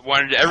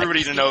wanted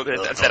everybody to know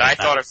that I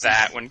thought of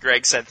that when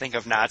Greg said think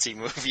of Nazi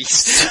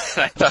movies.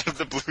 I thought of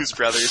the Blues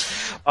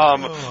Brothers.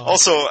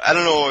 Also, I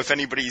don't know if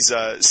anybody's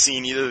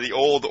seen either the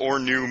old or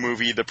new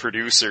movie The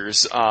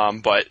Producers,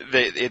 but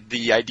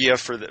the idea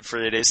for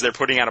it is they're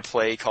putting out a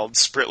play called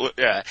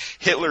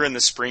Hitler in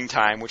the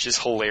Springtime, which is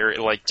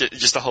hilarious, like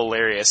just a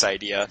hilarious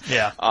idea.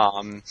 Yeah.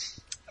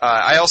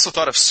 I also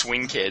thought of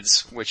Swing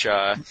Kids, which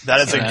that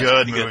is a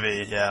good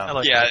movie.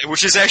 Yeah.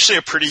 Which is actually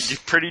a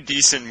pretty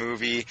decent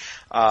movie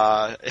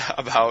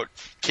about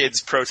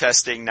kids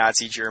protesting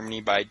Nazi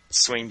Germany by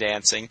swing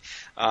dancing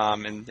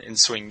and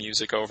swing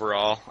music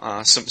overall.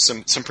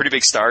 Some pretty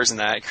big stars in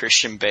that.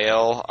 Christian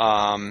Bale.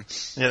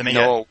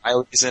 Noah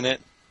Wiley's in it.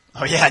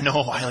 Oh yeah,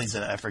 Noah Wiley's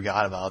in it. I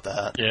forgot about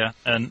that. Yeah,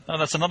 and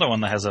that's another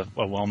one that has a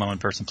well-known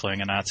person playing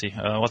a Nazi.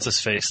 What's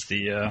his face?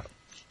 The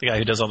guy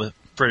who does all the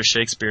British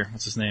Shakespeare.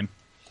 What's his name?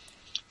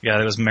 The guy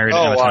that was married to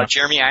Emma Thompson.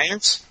 Jeremy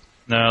Irons?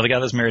 No, the guy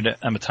that was married to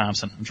Emma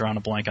Thompson. I'm drawing a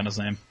blank on his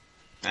name.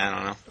 I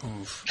don't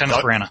know. Oof. Kenneth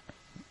Branagh.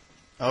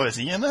 Oh, is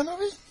he in that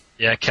movie?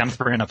 Yeah, Kenneth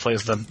Branagh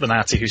plays the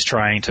Nazi who's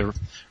trying to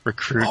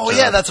recruit... Oh,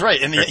 yeah, that's right.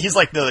 And he's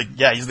like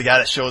he's the guy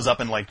that shows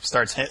up and like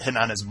starts hitting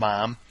on his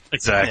mom.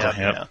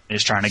 Exactly. Yeah.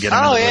 He's trying to get him.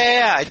 Oh into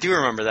yeah, I do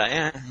remember that.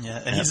 Yeah.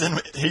 Yeah, and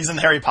he's in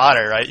Harry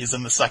Potter, right? He's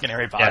in the second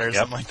Harry Potter or yep.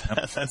 something like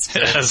that. That's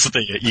good. That's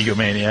the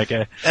egomaniac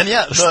guy. And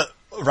yeah, the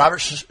Robert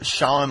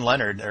Sean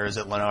Leonard, or is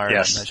it Leonard?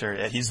 Yes. I'm not sure.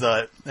 Yeah, he's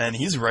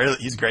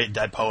great.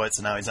 Dead Poets,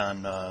 and now he's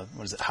on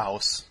what is it,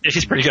 House?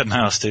 He's pretty good in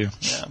House too.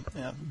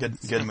 Yeah,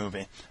 good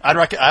movie. I'd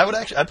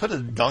put a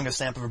Gunga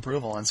stamp of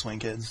approval on Swing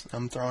Kids.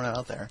 I'm throwing it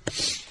out there.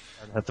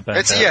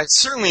 It's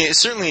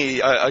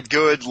certainly a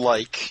good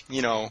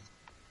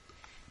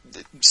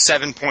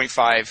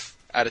 7.5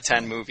 out of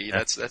 10 movie.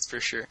 Yeah. That's for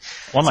sure.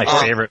 One of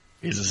my favorite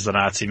movies is the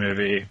Nazi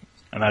movie,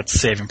 and that's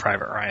Saving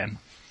Private Ryan.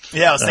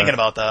 Yeah, I was thinking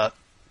about that.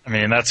 I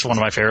mean, that's one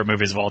of my favorite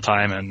movies of all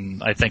time,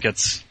 and I think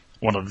it's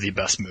one of the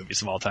best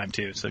movies of all time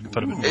too. So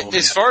put him in.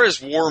 As far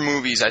as war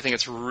movies, I think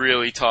it's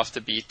really tough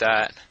to beat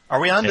that. Are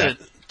we on to?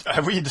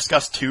 Have we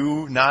discussed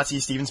 2 Nazi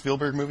Steven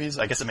Spielberg movies?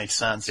 I guess it makes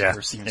sense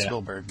for Steven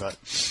Spielberg, but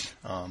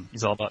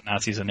he's all about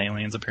Nazis and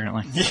aliens,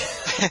 apparently.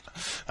 Yeah.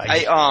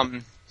 I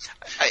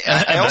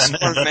also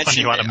want to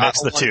mention you want to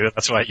mix the two.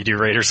 That's why you do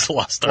Raiders of the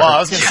Lost Ark. Well, I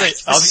was going to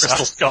say,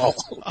 Crystal Skull.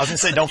 I was going to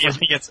say, don't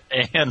forget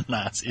aliens and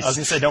Nazis. I was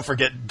going to say, don't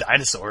forget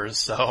dinosaurs.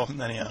 So,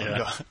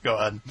 anyhow, go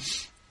ahead.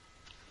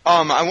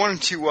 I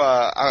wanted to.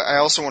 I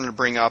also wanted to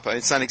bring up.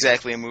 It's not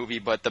exactly a movie,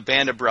 but the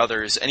Band of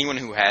Brothers. Anyone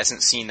who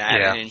hasn't seen that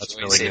and enjoys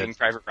really Saving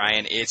Private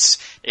Ryan, it's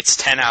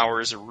 10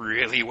 hours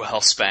really well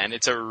spent.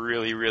 It's a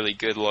really, really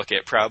good look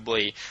at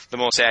probably the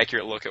most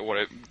accurate look at what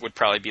it would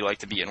probably be like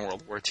to be in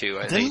World War II.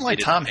 Didn't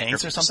Tom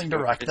Hanks or something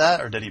direct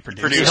that, or did he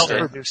produce He it?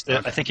 produced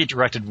it. I think he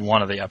directed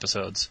one of the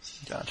episodes.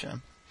 Gotcha.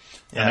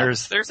 Yeah. And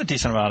there's a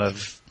decent amount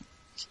of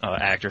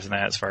actors in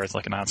that as far as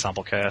an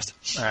ensemble cast.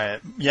 All right.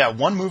 Yeah,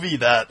 one movie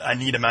that I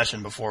need to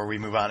mention before we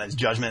move on is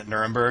Judgment at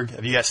Nuremberg.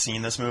 Have you guys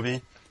seen this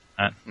movie?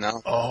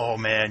 No. Oh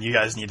man, you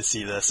guys need to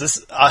see this.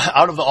 This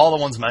out of all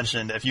the ones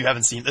mentioned, if you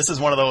haven't seen, this is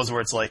one of those where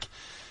it's like,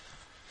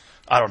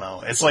 I don't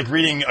know, it's like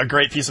reading a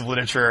great piece of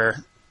literature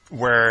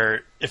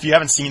where if you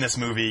haven't seen this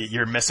movie,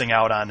 you're missing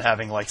out on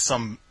having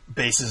some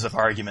basis of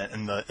argument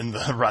in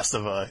the rest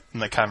of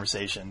the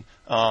conversation.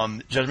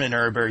 Judgment at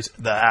Nuremberg's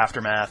the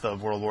aftermath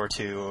of World War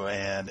II,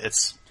 and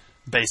it's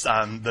based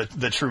on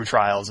the true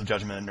trials of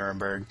Judgment at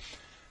Nuremberg.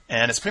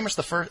 And it's pretty much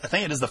I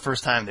think it is the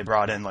first time they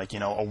brought in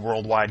a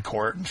worldwide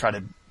court and try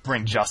to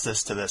bring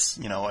justice to this,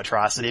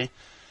 atrocity.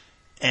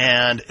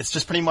 And it's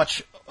just pretty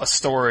much a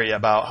story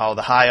about how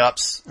the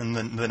high-ups in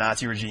the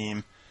Nazi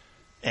regime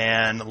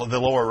and the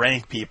lower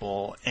rank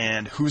people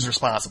and who's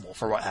responsible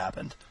for what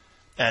happened.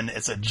 And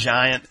it's a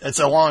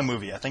long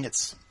movie. I think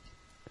it's,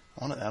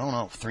 I don't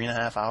know,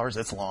 3.5 hours.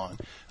 It's long.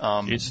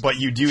 But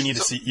you do need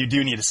to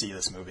see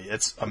this movie.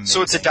 It's amazing.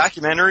 So it's a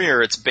documentary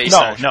or it's based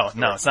on? No,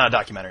 it's not a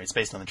documentary. It's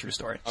based on the true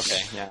story.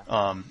 Okay, yeah.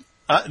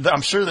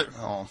 I'm sure that,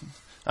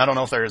 I don't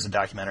know if there is a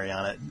documentary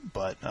on it,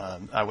 but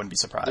I wouldn't be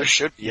surprised. There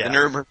should be. Yeah. The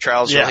Nuremberg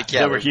trials were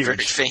huge. very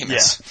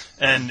famous.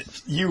 Yeah. And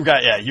you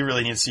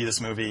really need to see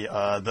this movie.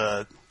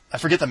 I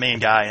forget the main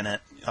guy in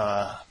it.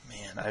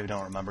 Man, I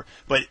don't remember.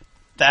 But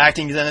the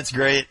acting in it's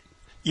great.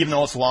 Even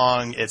though it's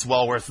long, it's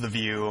well worth the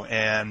view.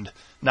 And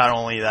not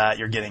only that,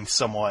 you're getting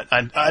somewhat,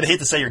 I'd hate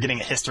to say you're getting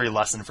a history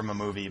lesson from a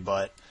movie,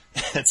 but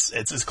it's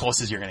as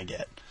close as you're going to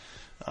get.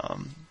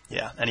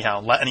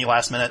 Anyhow, any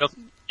last minute?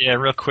 Yeah,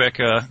 real quick,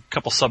 a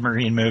couple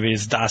submarine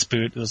movies. Das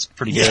Boot was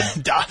pretty good.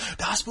 Yeah,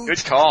 Das Boot.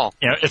 Good call.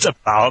 It's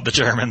about the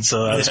Germans,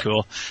 so that was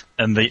cool.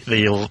 And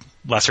the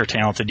lesser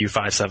talented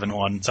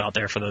U-571's out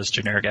there for those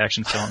generic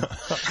action films.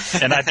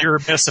 And I'd be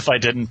remiss if I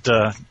didn't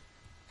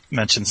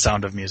mention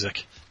Sound of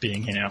Music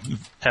being,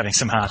 having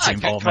some Nazi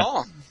involvement. Good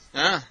call.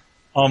 Yeah.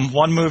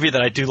 One movie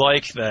that I do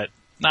like that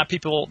not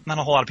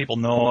a whole lot of people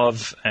know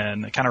of,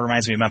 and it kind of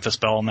reminds me of Memphis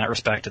Belle in that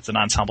respect. It's an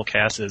ensemble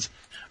cast, is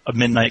A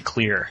Midnight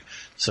Clear.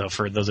 So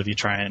for those of you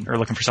or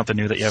looking for something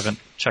new that you haven't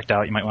checked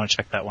out, you might want to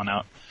check that one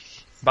out.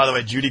 By the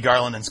way, Judy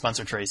Garland and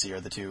Spencer Tracy are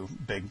the two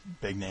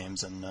big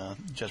names in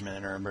Judgment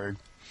at Nuremberg.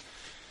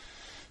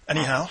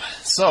 Anyhow,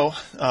 so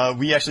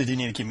we actually do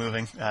need to keep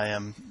moving.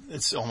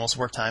 It's almost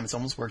work time.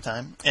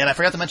 And I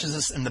forgot to mention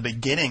this in the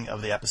beginning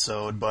of the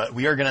episode, but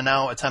we are going to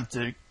now attempt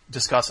to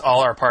discuss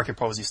all our Parker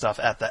Posey stuff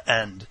at the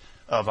end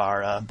of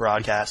our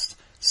broadcast.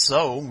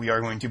 So we are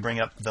going to bring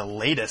up the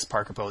latest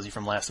Parker Posey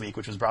from last week,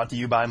 which was brought to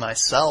you by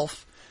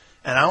myself.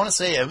 And I want to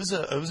say it was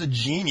a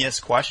genius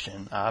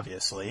question,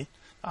 obviously.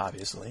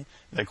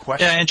 The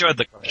question. Yeah, I enjoyed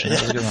the question.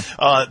 It was a good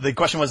one. The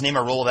question was, name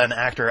a role that an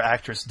actor or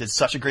actress did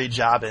such a great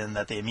job in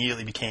that they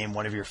immediately became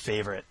one of your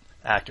favorite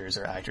actors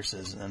or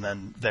actresses, and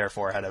then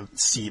therefore had to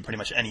see pretty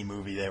much any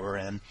movie they were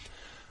in.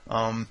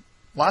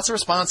 Lots of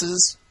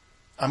responses.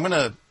 I'm going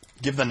to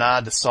give the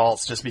nod to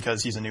Saltz just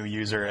because he's a new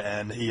user,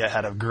 and he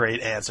had a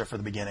great answer for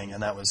the beginning,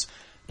 and that was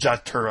John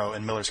Turturro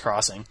in Miller's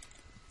Crossing,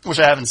 which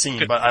I haven't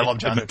seen, but I love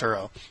John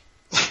Turturro.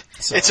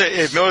 So.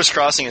 Miller's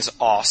Crossing is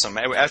awesome.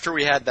 After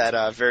we had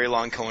that very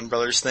long Coen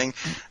Brothers thing,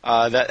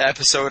 that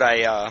episode,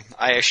 I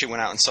actually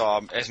went out and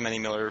saw as many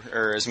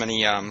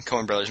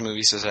Coen Brothers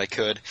movies as I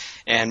could,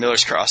 and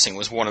Miller's Crossing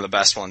was one of the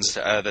best ones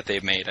that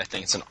they've made. I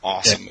think it's an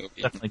awesome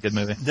movie. Definitely a good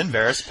movie. Didn't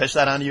Varys pitch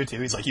that onto you too?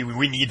 He's like,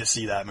 we need to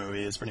see that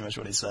movie. Is pretty much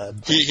what he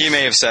said. He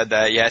may have said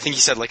that. Yeah, I think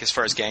he said like as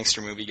far as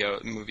gangster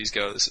movies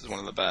go, this is one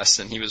of the best,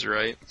 and he was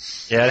right.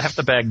 Yeah, I'd have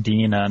to back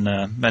Dean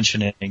on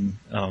mentioning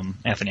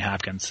Anthony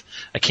Hopkins.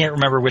 I can't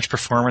remember which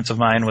performance of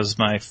mine was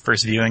my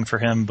first viewing for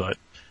him, but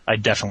I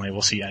definitely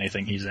will see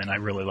anything he's in. I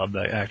really love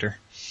that actor.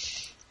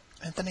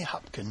 Anthony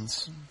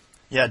Hopkins.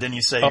 Yeah, didn't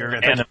you say you were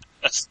going to... And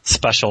a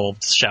special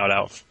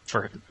shout-out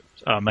for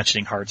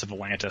mentioning Hearts of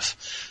Atlantis,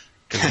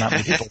 because not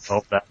many people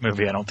know that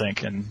movie, I don't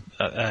think. And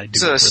I do.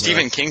 It's a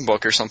Stephen King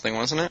book or something,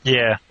 wasn't it?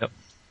 Yeah. Yep.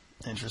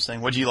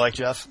 Interesting. What do you like,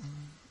 Jeff?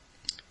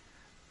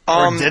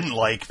 Or didn't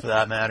like, for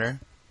that matter?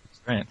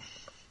 Right.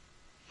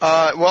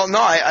 Well, no,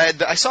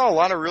 I saw a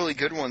lot of really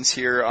good ones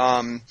here.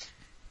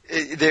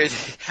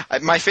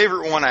 My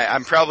favorite one,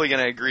 I'm probably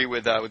going to agree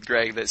with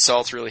Greg that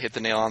Salt really hit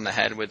the nail on the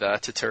head with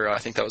Totoro. I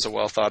think that was a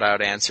well thought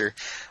out answer.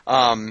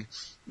 There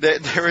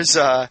was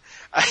I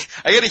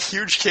got a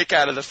huge kick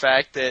out of the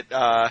fact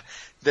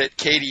that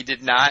Katie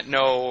did not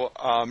know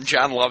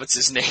John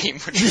Lovitz's name,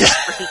 which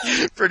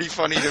was pretty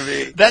funny to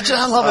me. That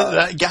John Lovitz,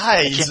 that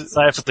guy. I can't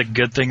decide if it's a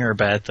good thing or a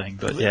bad thing,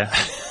 but yeah.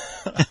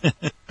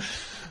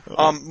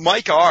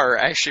 Mike R.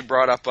 actually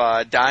brought up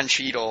Don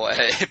Cheadle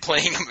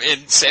playing him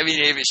in Sammy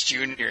Davis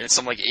Jr. in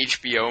some like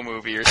HBO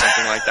movie or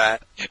something like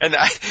that. And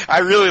I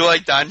really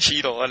like Don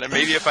Cheadle, and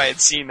maybe if I had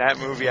seen that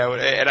movie, I would.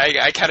 And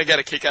I kind of got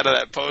a kick out of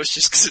that post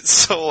just because it's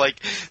so like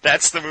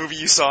that's the movie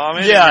you saw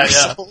him in.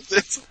 Yeah. All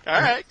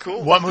right,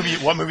 cool. What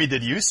movie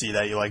did you see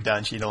that you like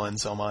Don Cheadle in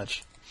so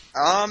much?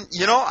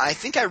 I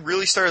think I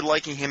really started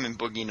liking him in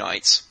Boogie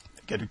Nights.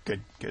 Good pick.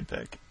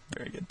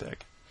 Very good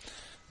pick.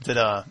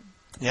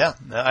 Yeah,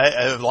 I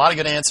have a lot of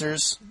good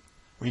answers.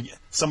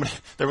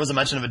 There was a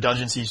mention of a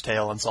Dungeon Siege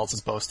tale on Salt's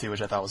post too,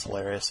 which I thought was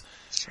hilarious.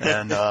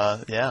 And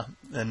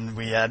and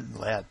we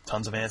had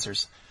tons of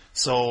answers.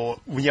 So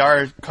we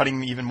are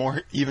cutting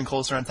even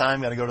closer on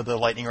time. Got to go to the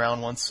lightning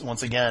round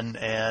once again,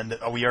 and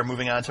we are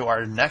moving on to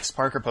our next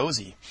Parker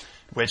Posey,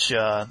 which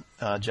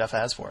Jeff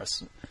has for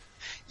us.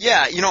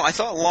 Yeah, I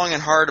thought long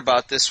and hard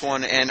about this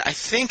one, and I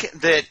think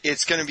that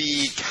it's going to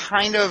be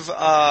kind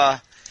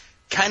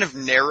of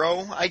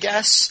narrow, I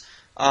guess.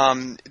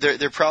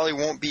 There probably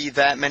won't be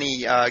that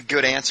many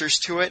good answers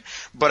to it,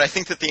 but I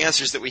think that the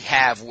answers that we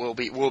have will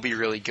be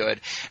really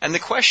good. And the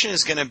question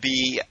is going to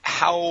be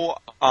how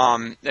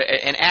an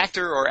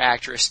actor or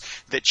actress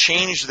that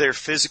changed their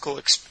physical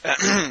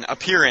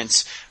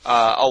appearance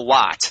a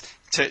lot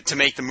to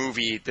make the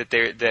movie that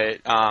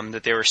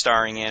they were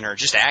starring in or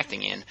just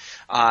acting in.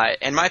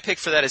 And my pick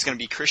for that is going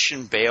to be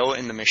Christian Bale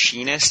in The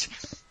Machinist.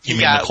 You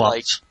mean the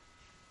Clumps?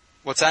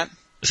 What's that?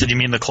 I said you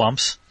mean the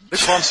Clumps? The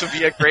Clumps would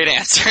be a great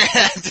answer.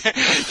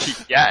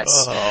 Yes.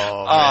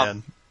 Oh,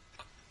 man.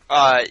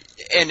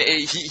 And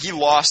he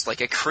lost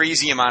like a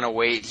crazy amount of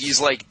weight. He's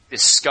like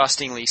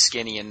disgustingly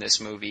skinny in this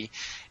movie,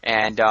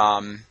 and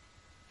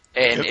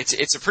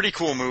it's a pretty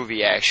cool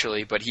movie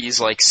actually. But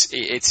he's like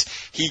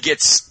he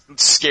gets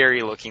scary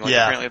looking. Like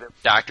apparently the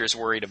doctor's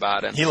worried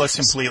about him. He looks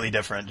completely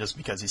different just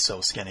because he's so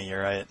skinny.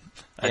 You're right.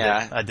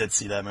 I did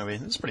see that movie.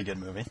 It's a pretty good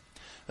movie.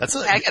 I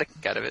got a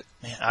kick out of it.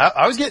 Man, I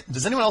always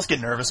does anyone else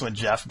get nervous when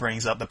Jeff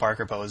brings up the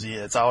Parker Posey?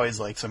 It's always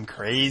like some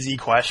crazy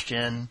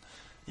question.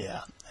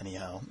 Yeah,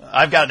 anyhow.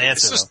 I've got an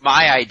answer. This was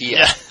my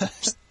idea. Yeah.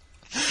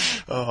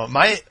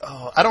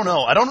 I don't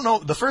know.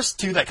 The first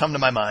two that come to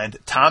my mind,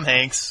 Tom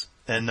Hanks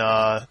in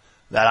that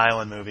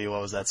island movie.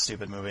 What was that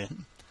stupid movie?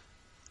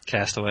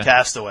 Castaway.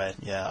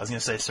 Yeah, I was going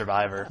to say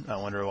Survivor. I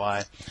wonder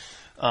why.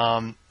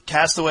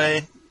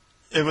 Castaway.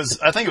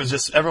 I think it was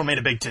just, everyone made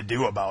a big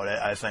to-do about it,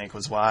 I think,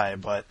 was why.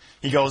 But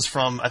he goes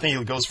from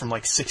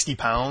like 60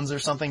 pounds or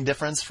something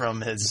difference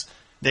from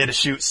they had to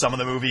shoot some of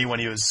the movie when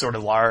he was sort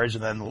of large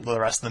and then the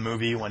rest of the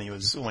movie when he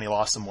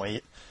lost some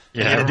weight.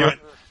 Yeah. He had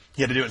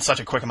to do it in such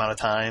a quick amount of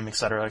time, et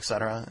cetera, et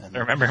cetera. And I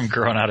remember him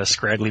growing out a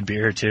scraggly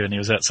beard too, and he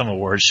was at some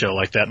awards show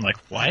like that, and like,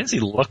 why does he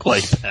look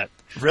like that?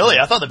 Really?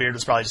 I thought the beard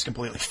was probably just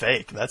completely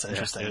fake. That's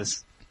interesting. Yeah,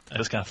 it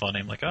was kind of funny.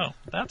 I'm like, oh,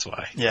 that's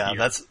why. Yeah,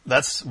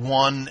 that's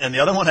one, and the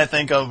other one I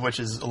think of, which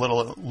is a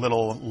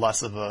little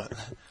less of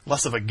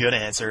a good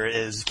answer,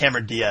 is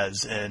Cameron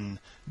Diaz in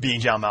Being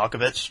John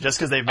Malkovich. Just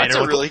because they've made that's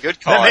her a look, really good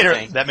call.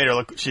 That made her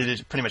look. She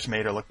pretty much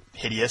made her look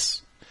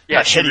hideous. Yeah,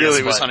 Not she hideous,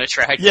 really was but,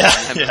 unattractive.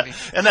 Yeah, in that movie.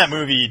 And that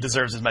movie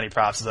deserves as many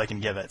props as I can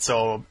give it.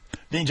 So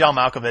Being John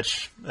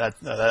Malkovich,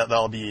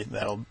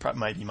 that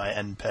might be my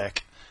end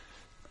pick.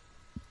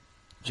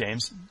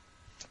 James.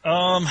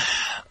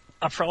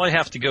 I'll probably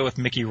have to go with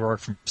Mickey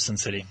Rourke from Sin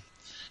City.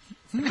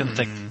 I couldn't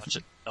think of much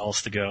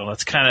else to go.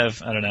 That's kind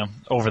of, I don't know,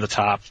 over the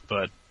top,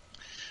 but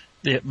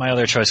my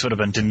other choice would have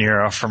been De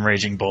Niro from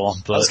Raging Bull.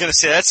 But I was going to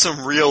say, that's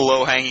some real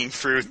low-hanging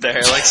fruit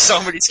there. Like,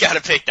 somebody's got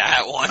to pick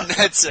that one.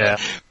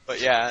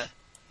 But yeah.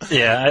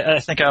 Yeah, I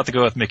think I'll have to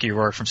go with Mickey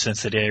Rourke from Sin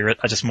City.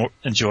 I just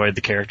enjoyed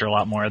the character a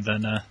lot more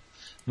than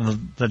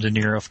the De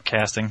Niro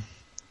casting.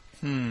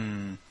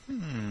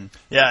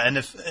 Yeah,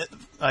 and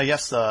I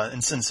guess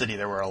in Sin City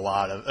there were a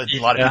lot of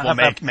people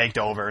maked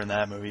over in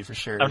that movie for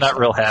sure. I'm not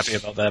real happy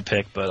about that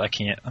pick, but I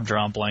can't. I'm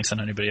drawing blanks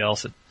on anybody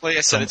else. Like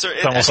I said, it's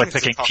almost like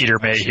picking Peter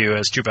Mayhew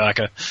as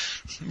Chewbacca.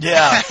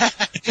 Yeah,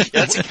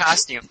 that's a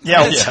costume.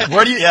 Yeah,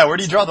 where do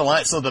you draw the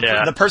line? So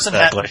the person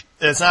exactly.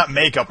 It's not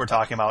makeup we're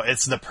talking about.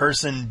 It's the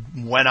person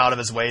went out of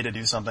his way to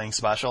do something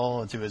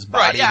special to his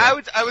body. Right.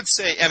 Yeah, I would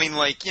say. I mean,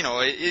 like, you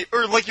know,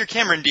 or like your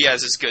Cameron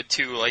Diaz is good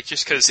too. Like,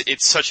 just because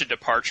it's such a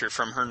departure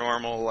from her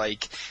normal.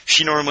 Like,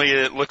 she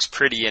normally looks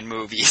pretty in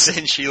movies,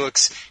 and she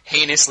looks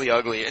heinously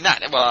ugly.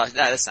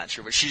 That's not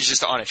true. But she's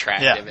just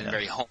unattractive and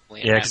very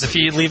homely. Yeah, because if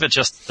you leave it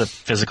just the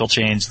physical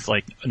change,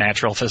 like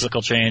natural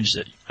physical change,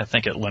 I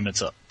think it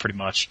limits up pretty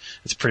much.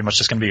 It's pretty much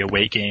just going to be a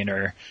weight gain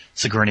or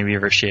Sigourney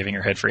Weaver shaving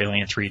her head for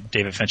Alien 3,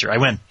 David Fincher. I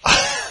win.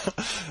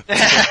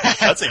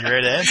 That's a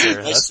great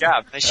answer. Nice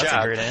job. That's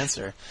a great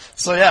answer.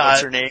 So yeah.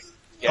 What's her name?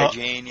 Yeah,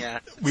 Jane, yeah.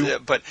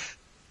 But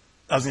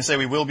I was going to say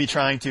we will be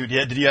trying to...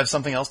 Did you have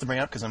something else to bring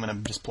up? Because I'm going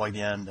to just plug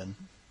the end.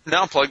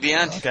 No, plug the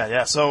end. Okay,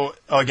 yeah. So,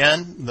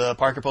 again, the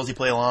Parker Posey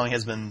Play Along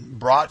has been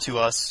brought to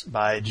us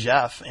by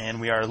Jeff, and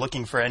we are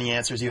looking for any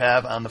answers you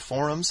have on the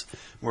forums,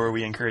 where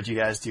we encourage you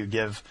guys to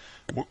give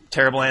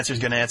terrible answers,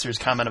 good answers,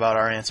 comment about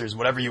our answers,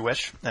 whatever you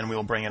wish, and we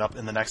will bring it up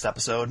in the next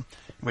episode,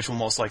 which will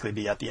most likely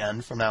be at the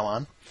end from now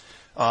on.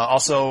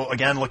 Also,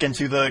 again, look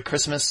into the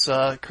Christmas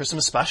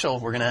special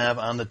we're going to have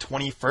on the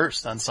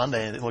 21st on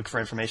Sunday. Look for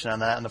information on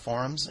that in the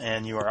forums,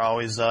 and you are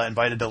always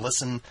invited to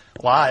listen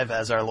live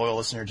as our loyal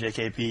listener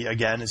JKP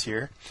again is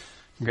here.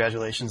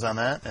 Congratulations on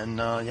that, and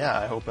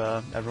I hope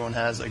everyone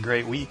has a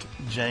great week.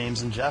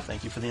 James and Jeff,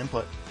 thank you for the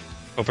input.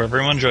 Hope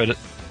everyone enjoyed it.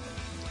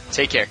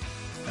 Take care.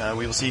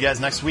 We will see you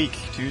guys next week,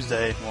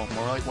 Tuesday, well,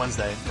 more like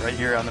Wednesday, right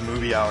here on the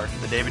Movie Hour,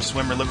 the David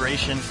Schwimmer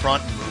Liberation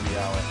Front Movie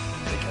Hour.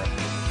 Take care.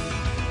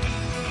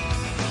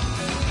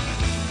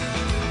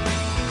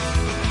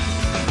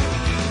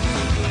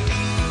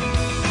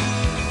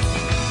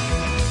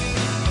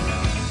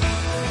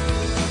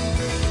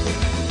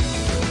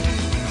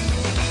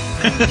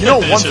 You know,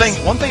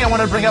 one thing I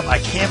wanted to bring up, I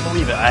can't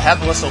believe it. I had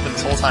the list open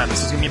this whole time.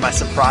 This was going to be my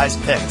surprise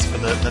picks for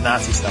the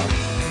Nazi stuff.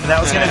 And that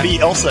was going to be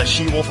Ilsa,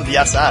 She-Wolf of the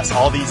SS.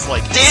 All these,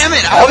 like... Damn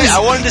it! I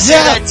wanted to say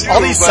that, too.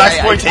 All these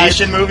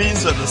sexploitation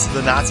movies of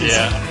the Nazis.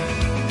 Yeah.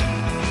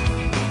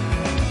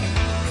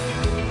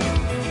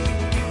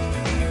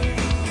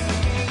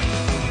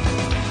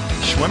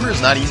 Schwimmer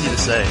is not easy to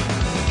say.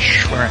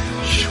 Schwimmer.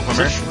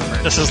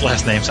 Schwimmer? This his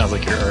last name sounds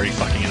like you're already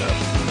fucking it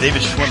up.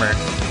 David Schwimmer.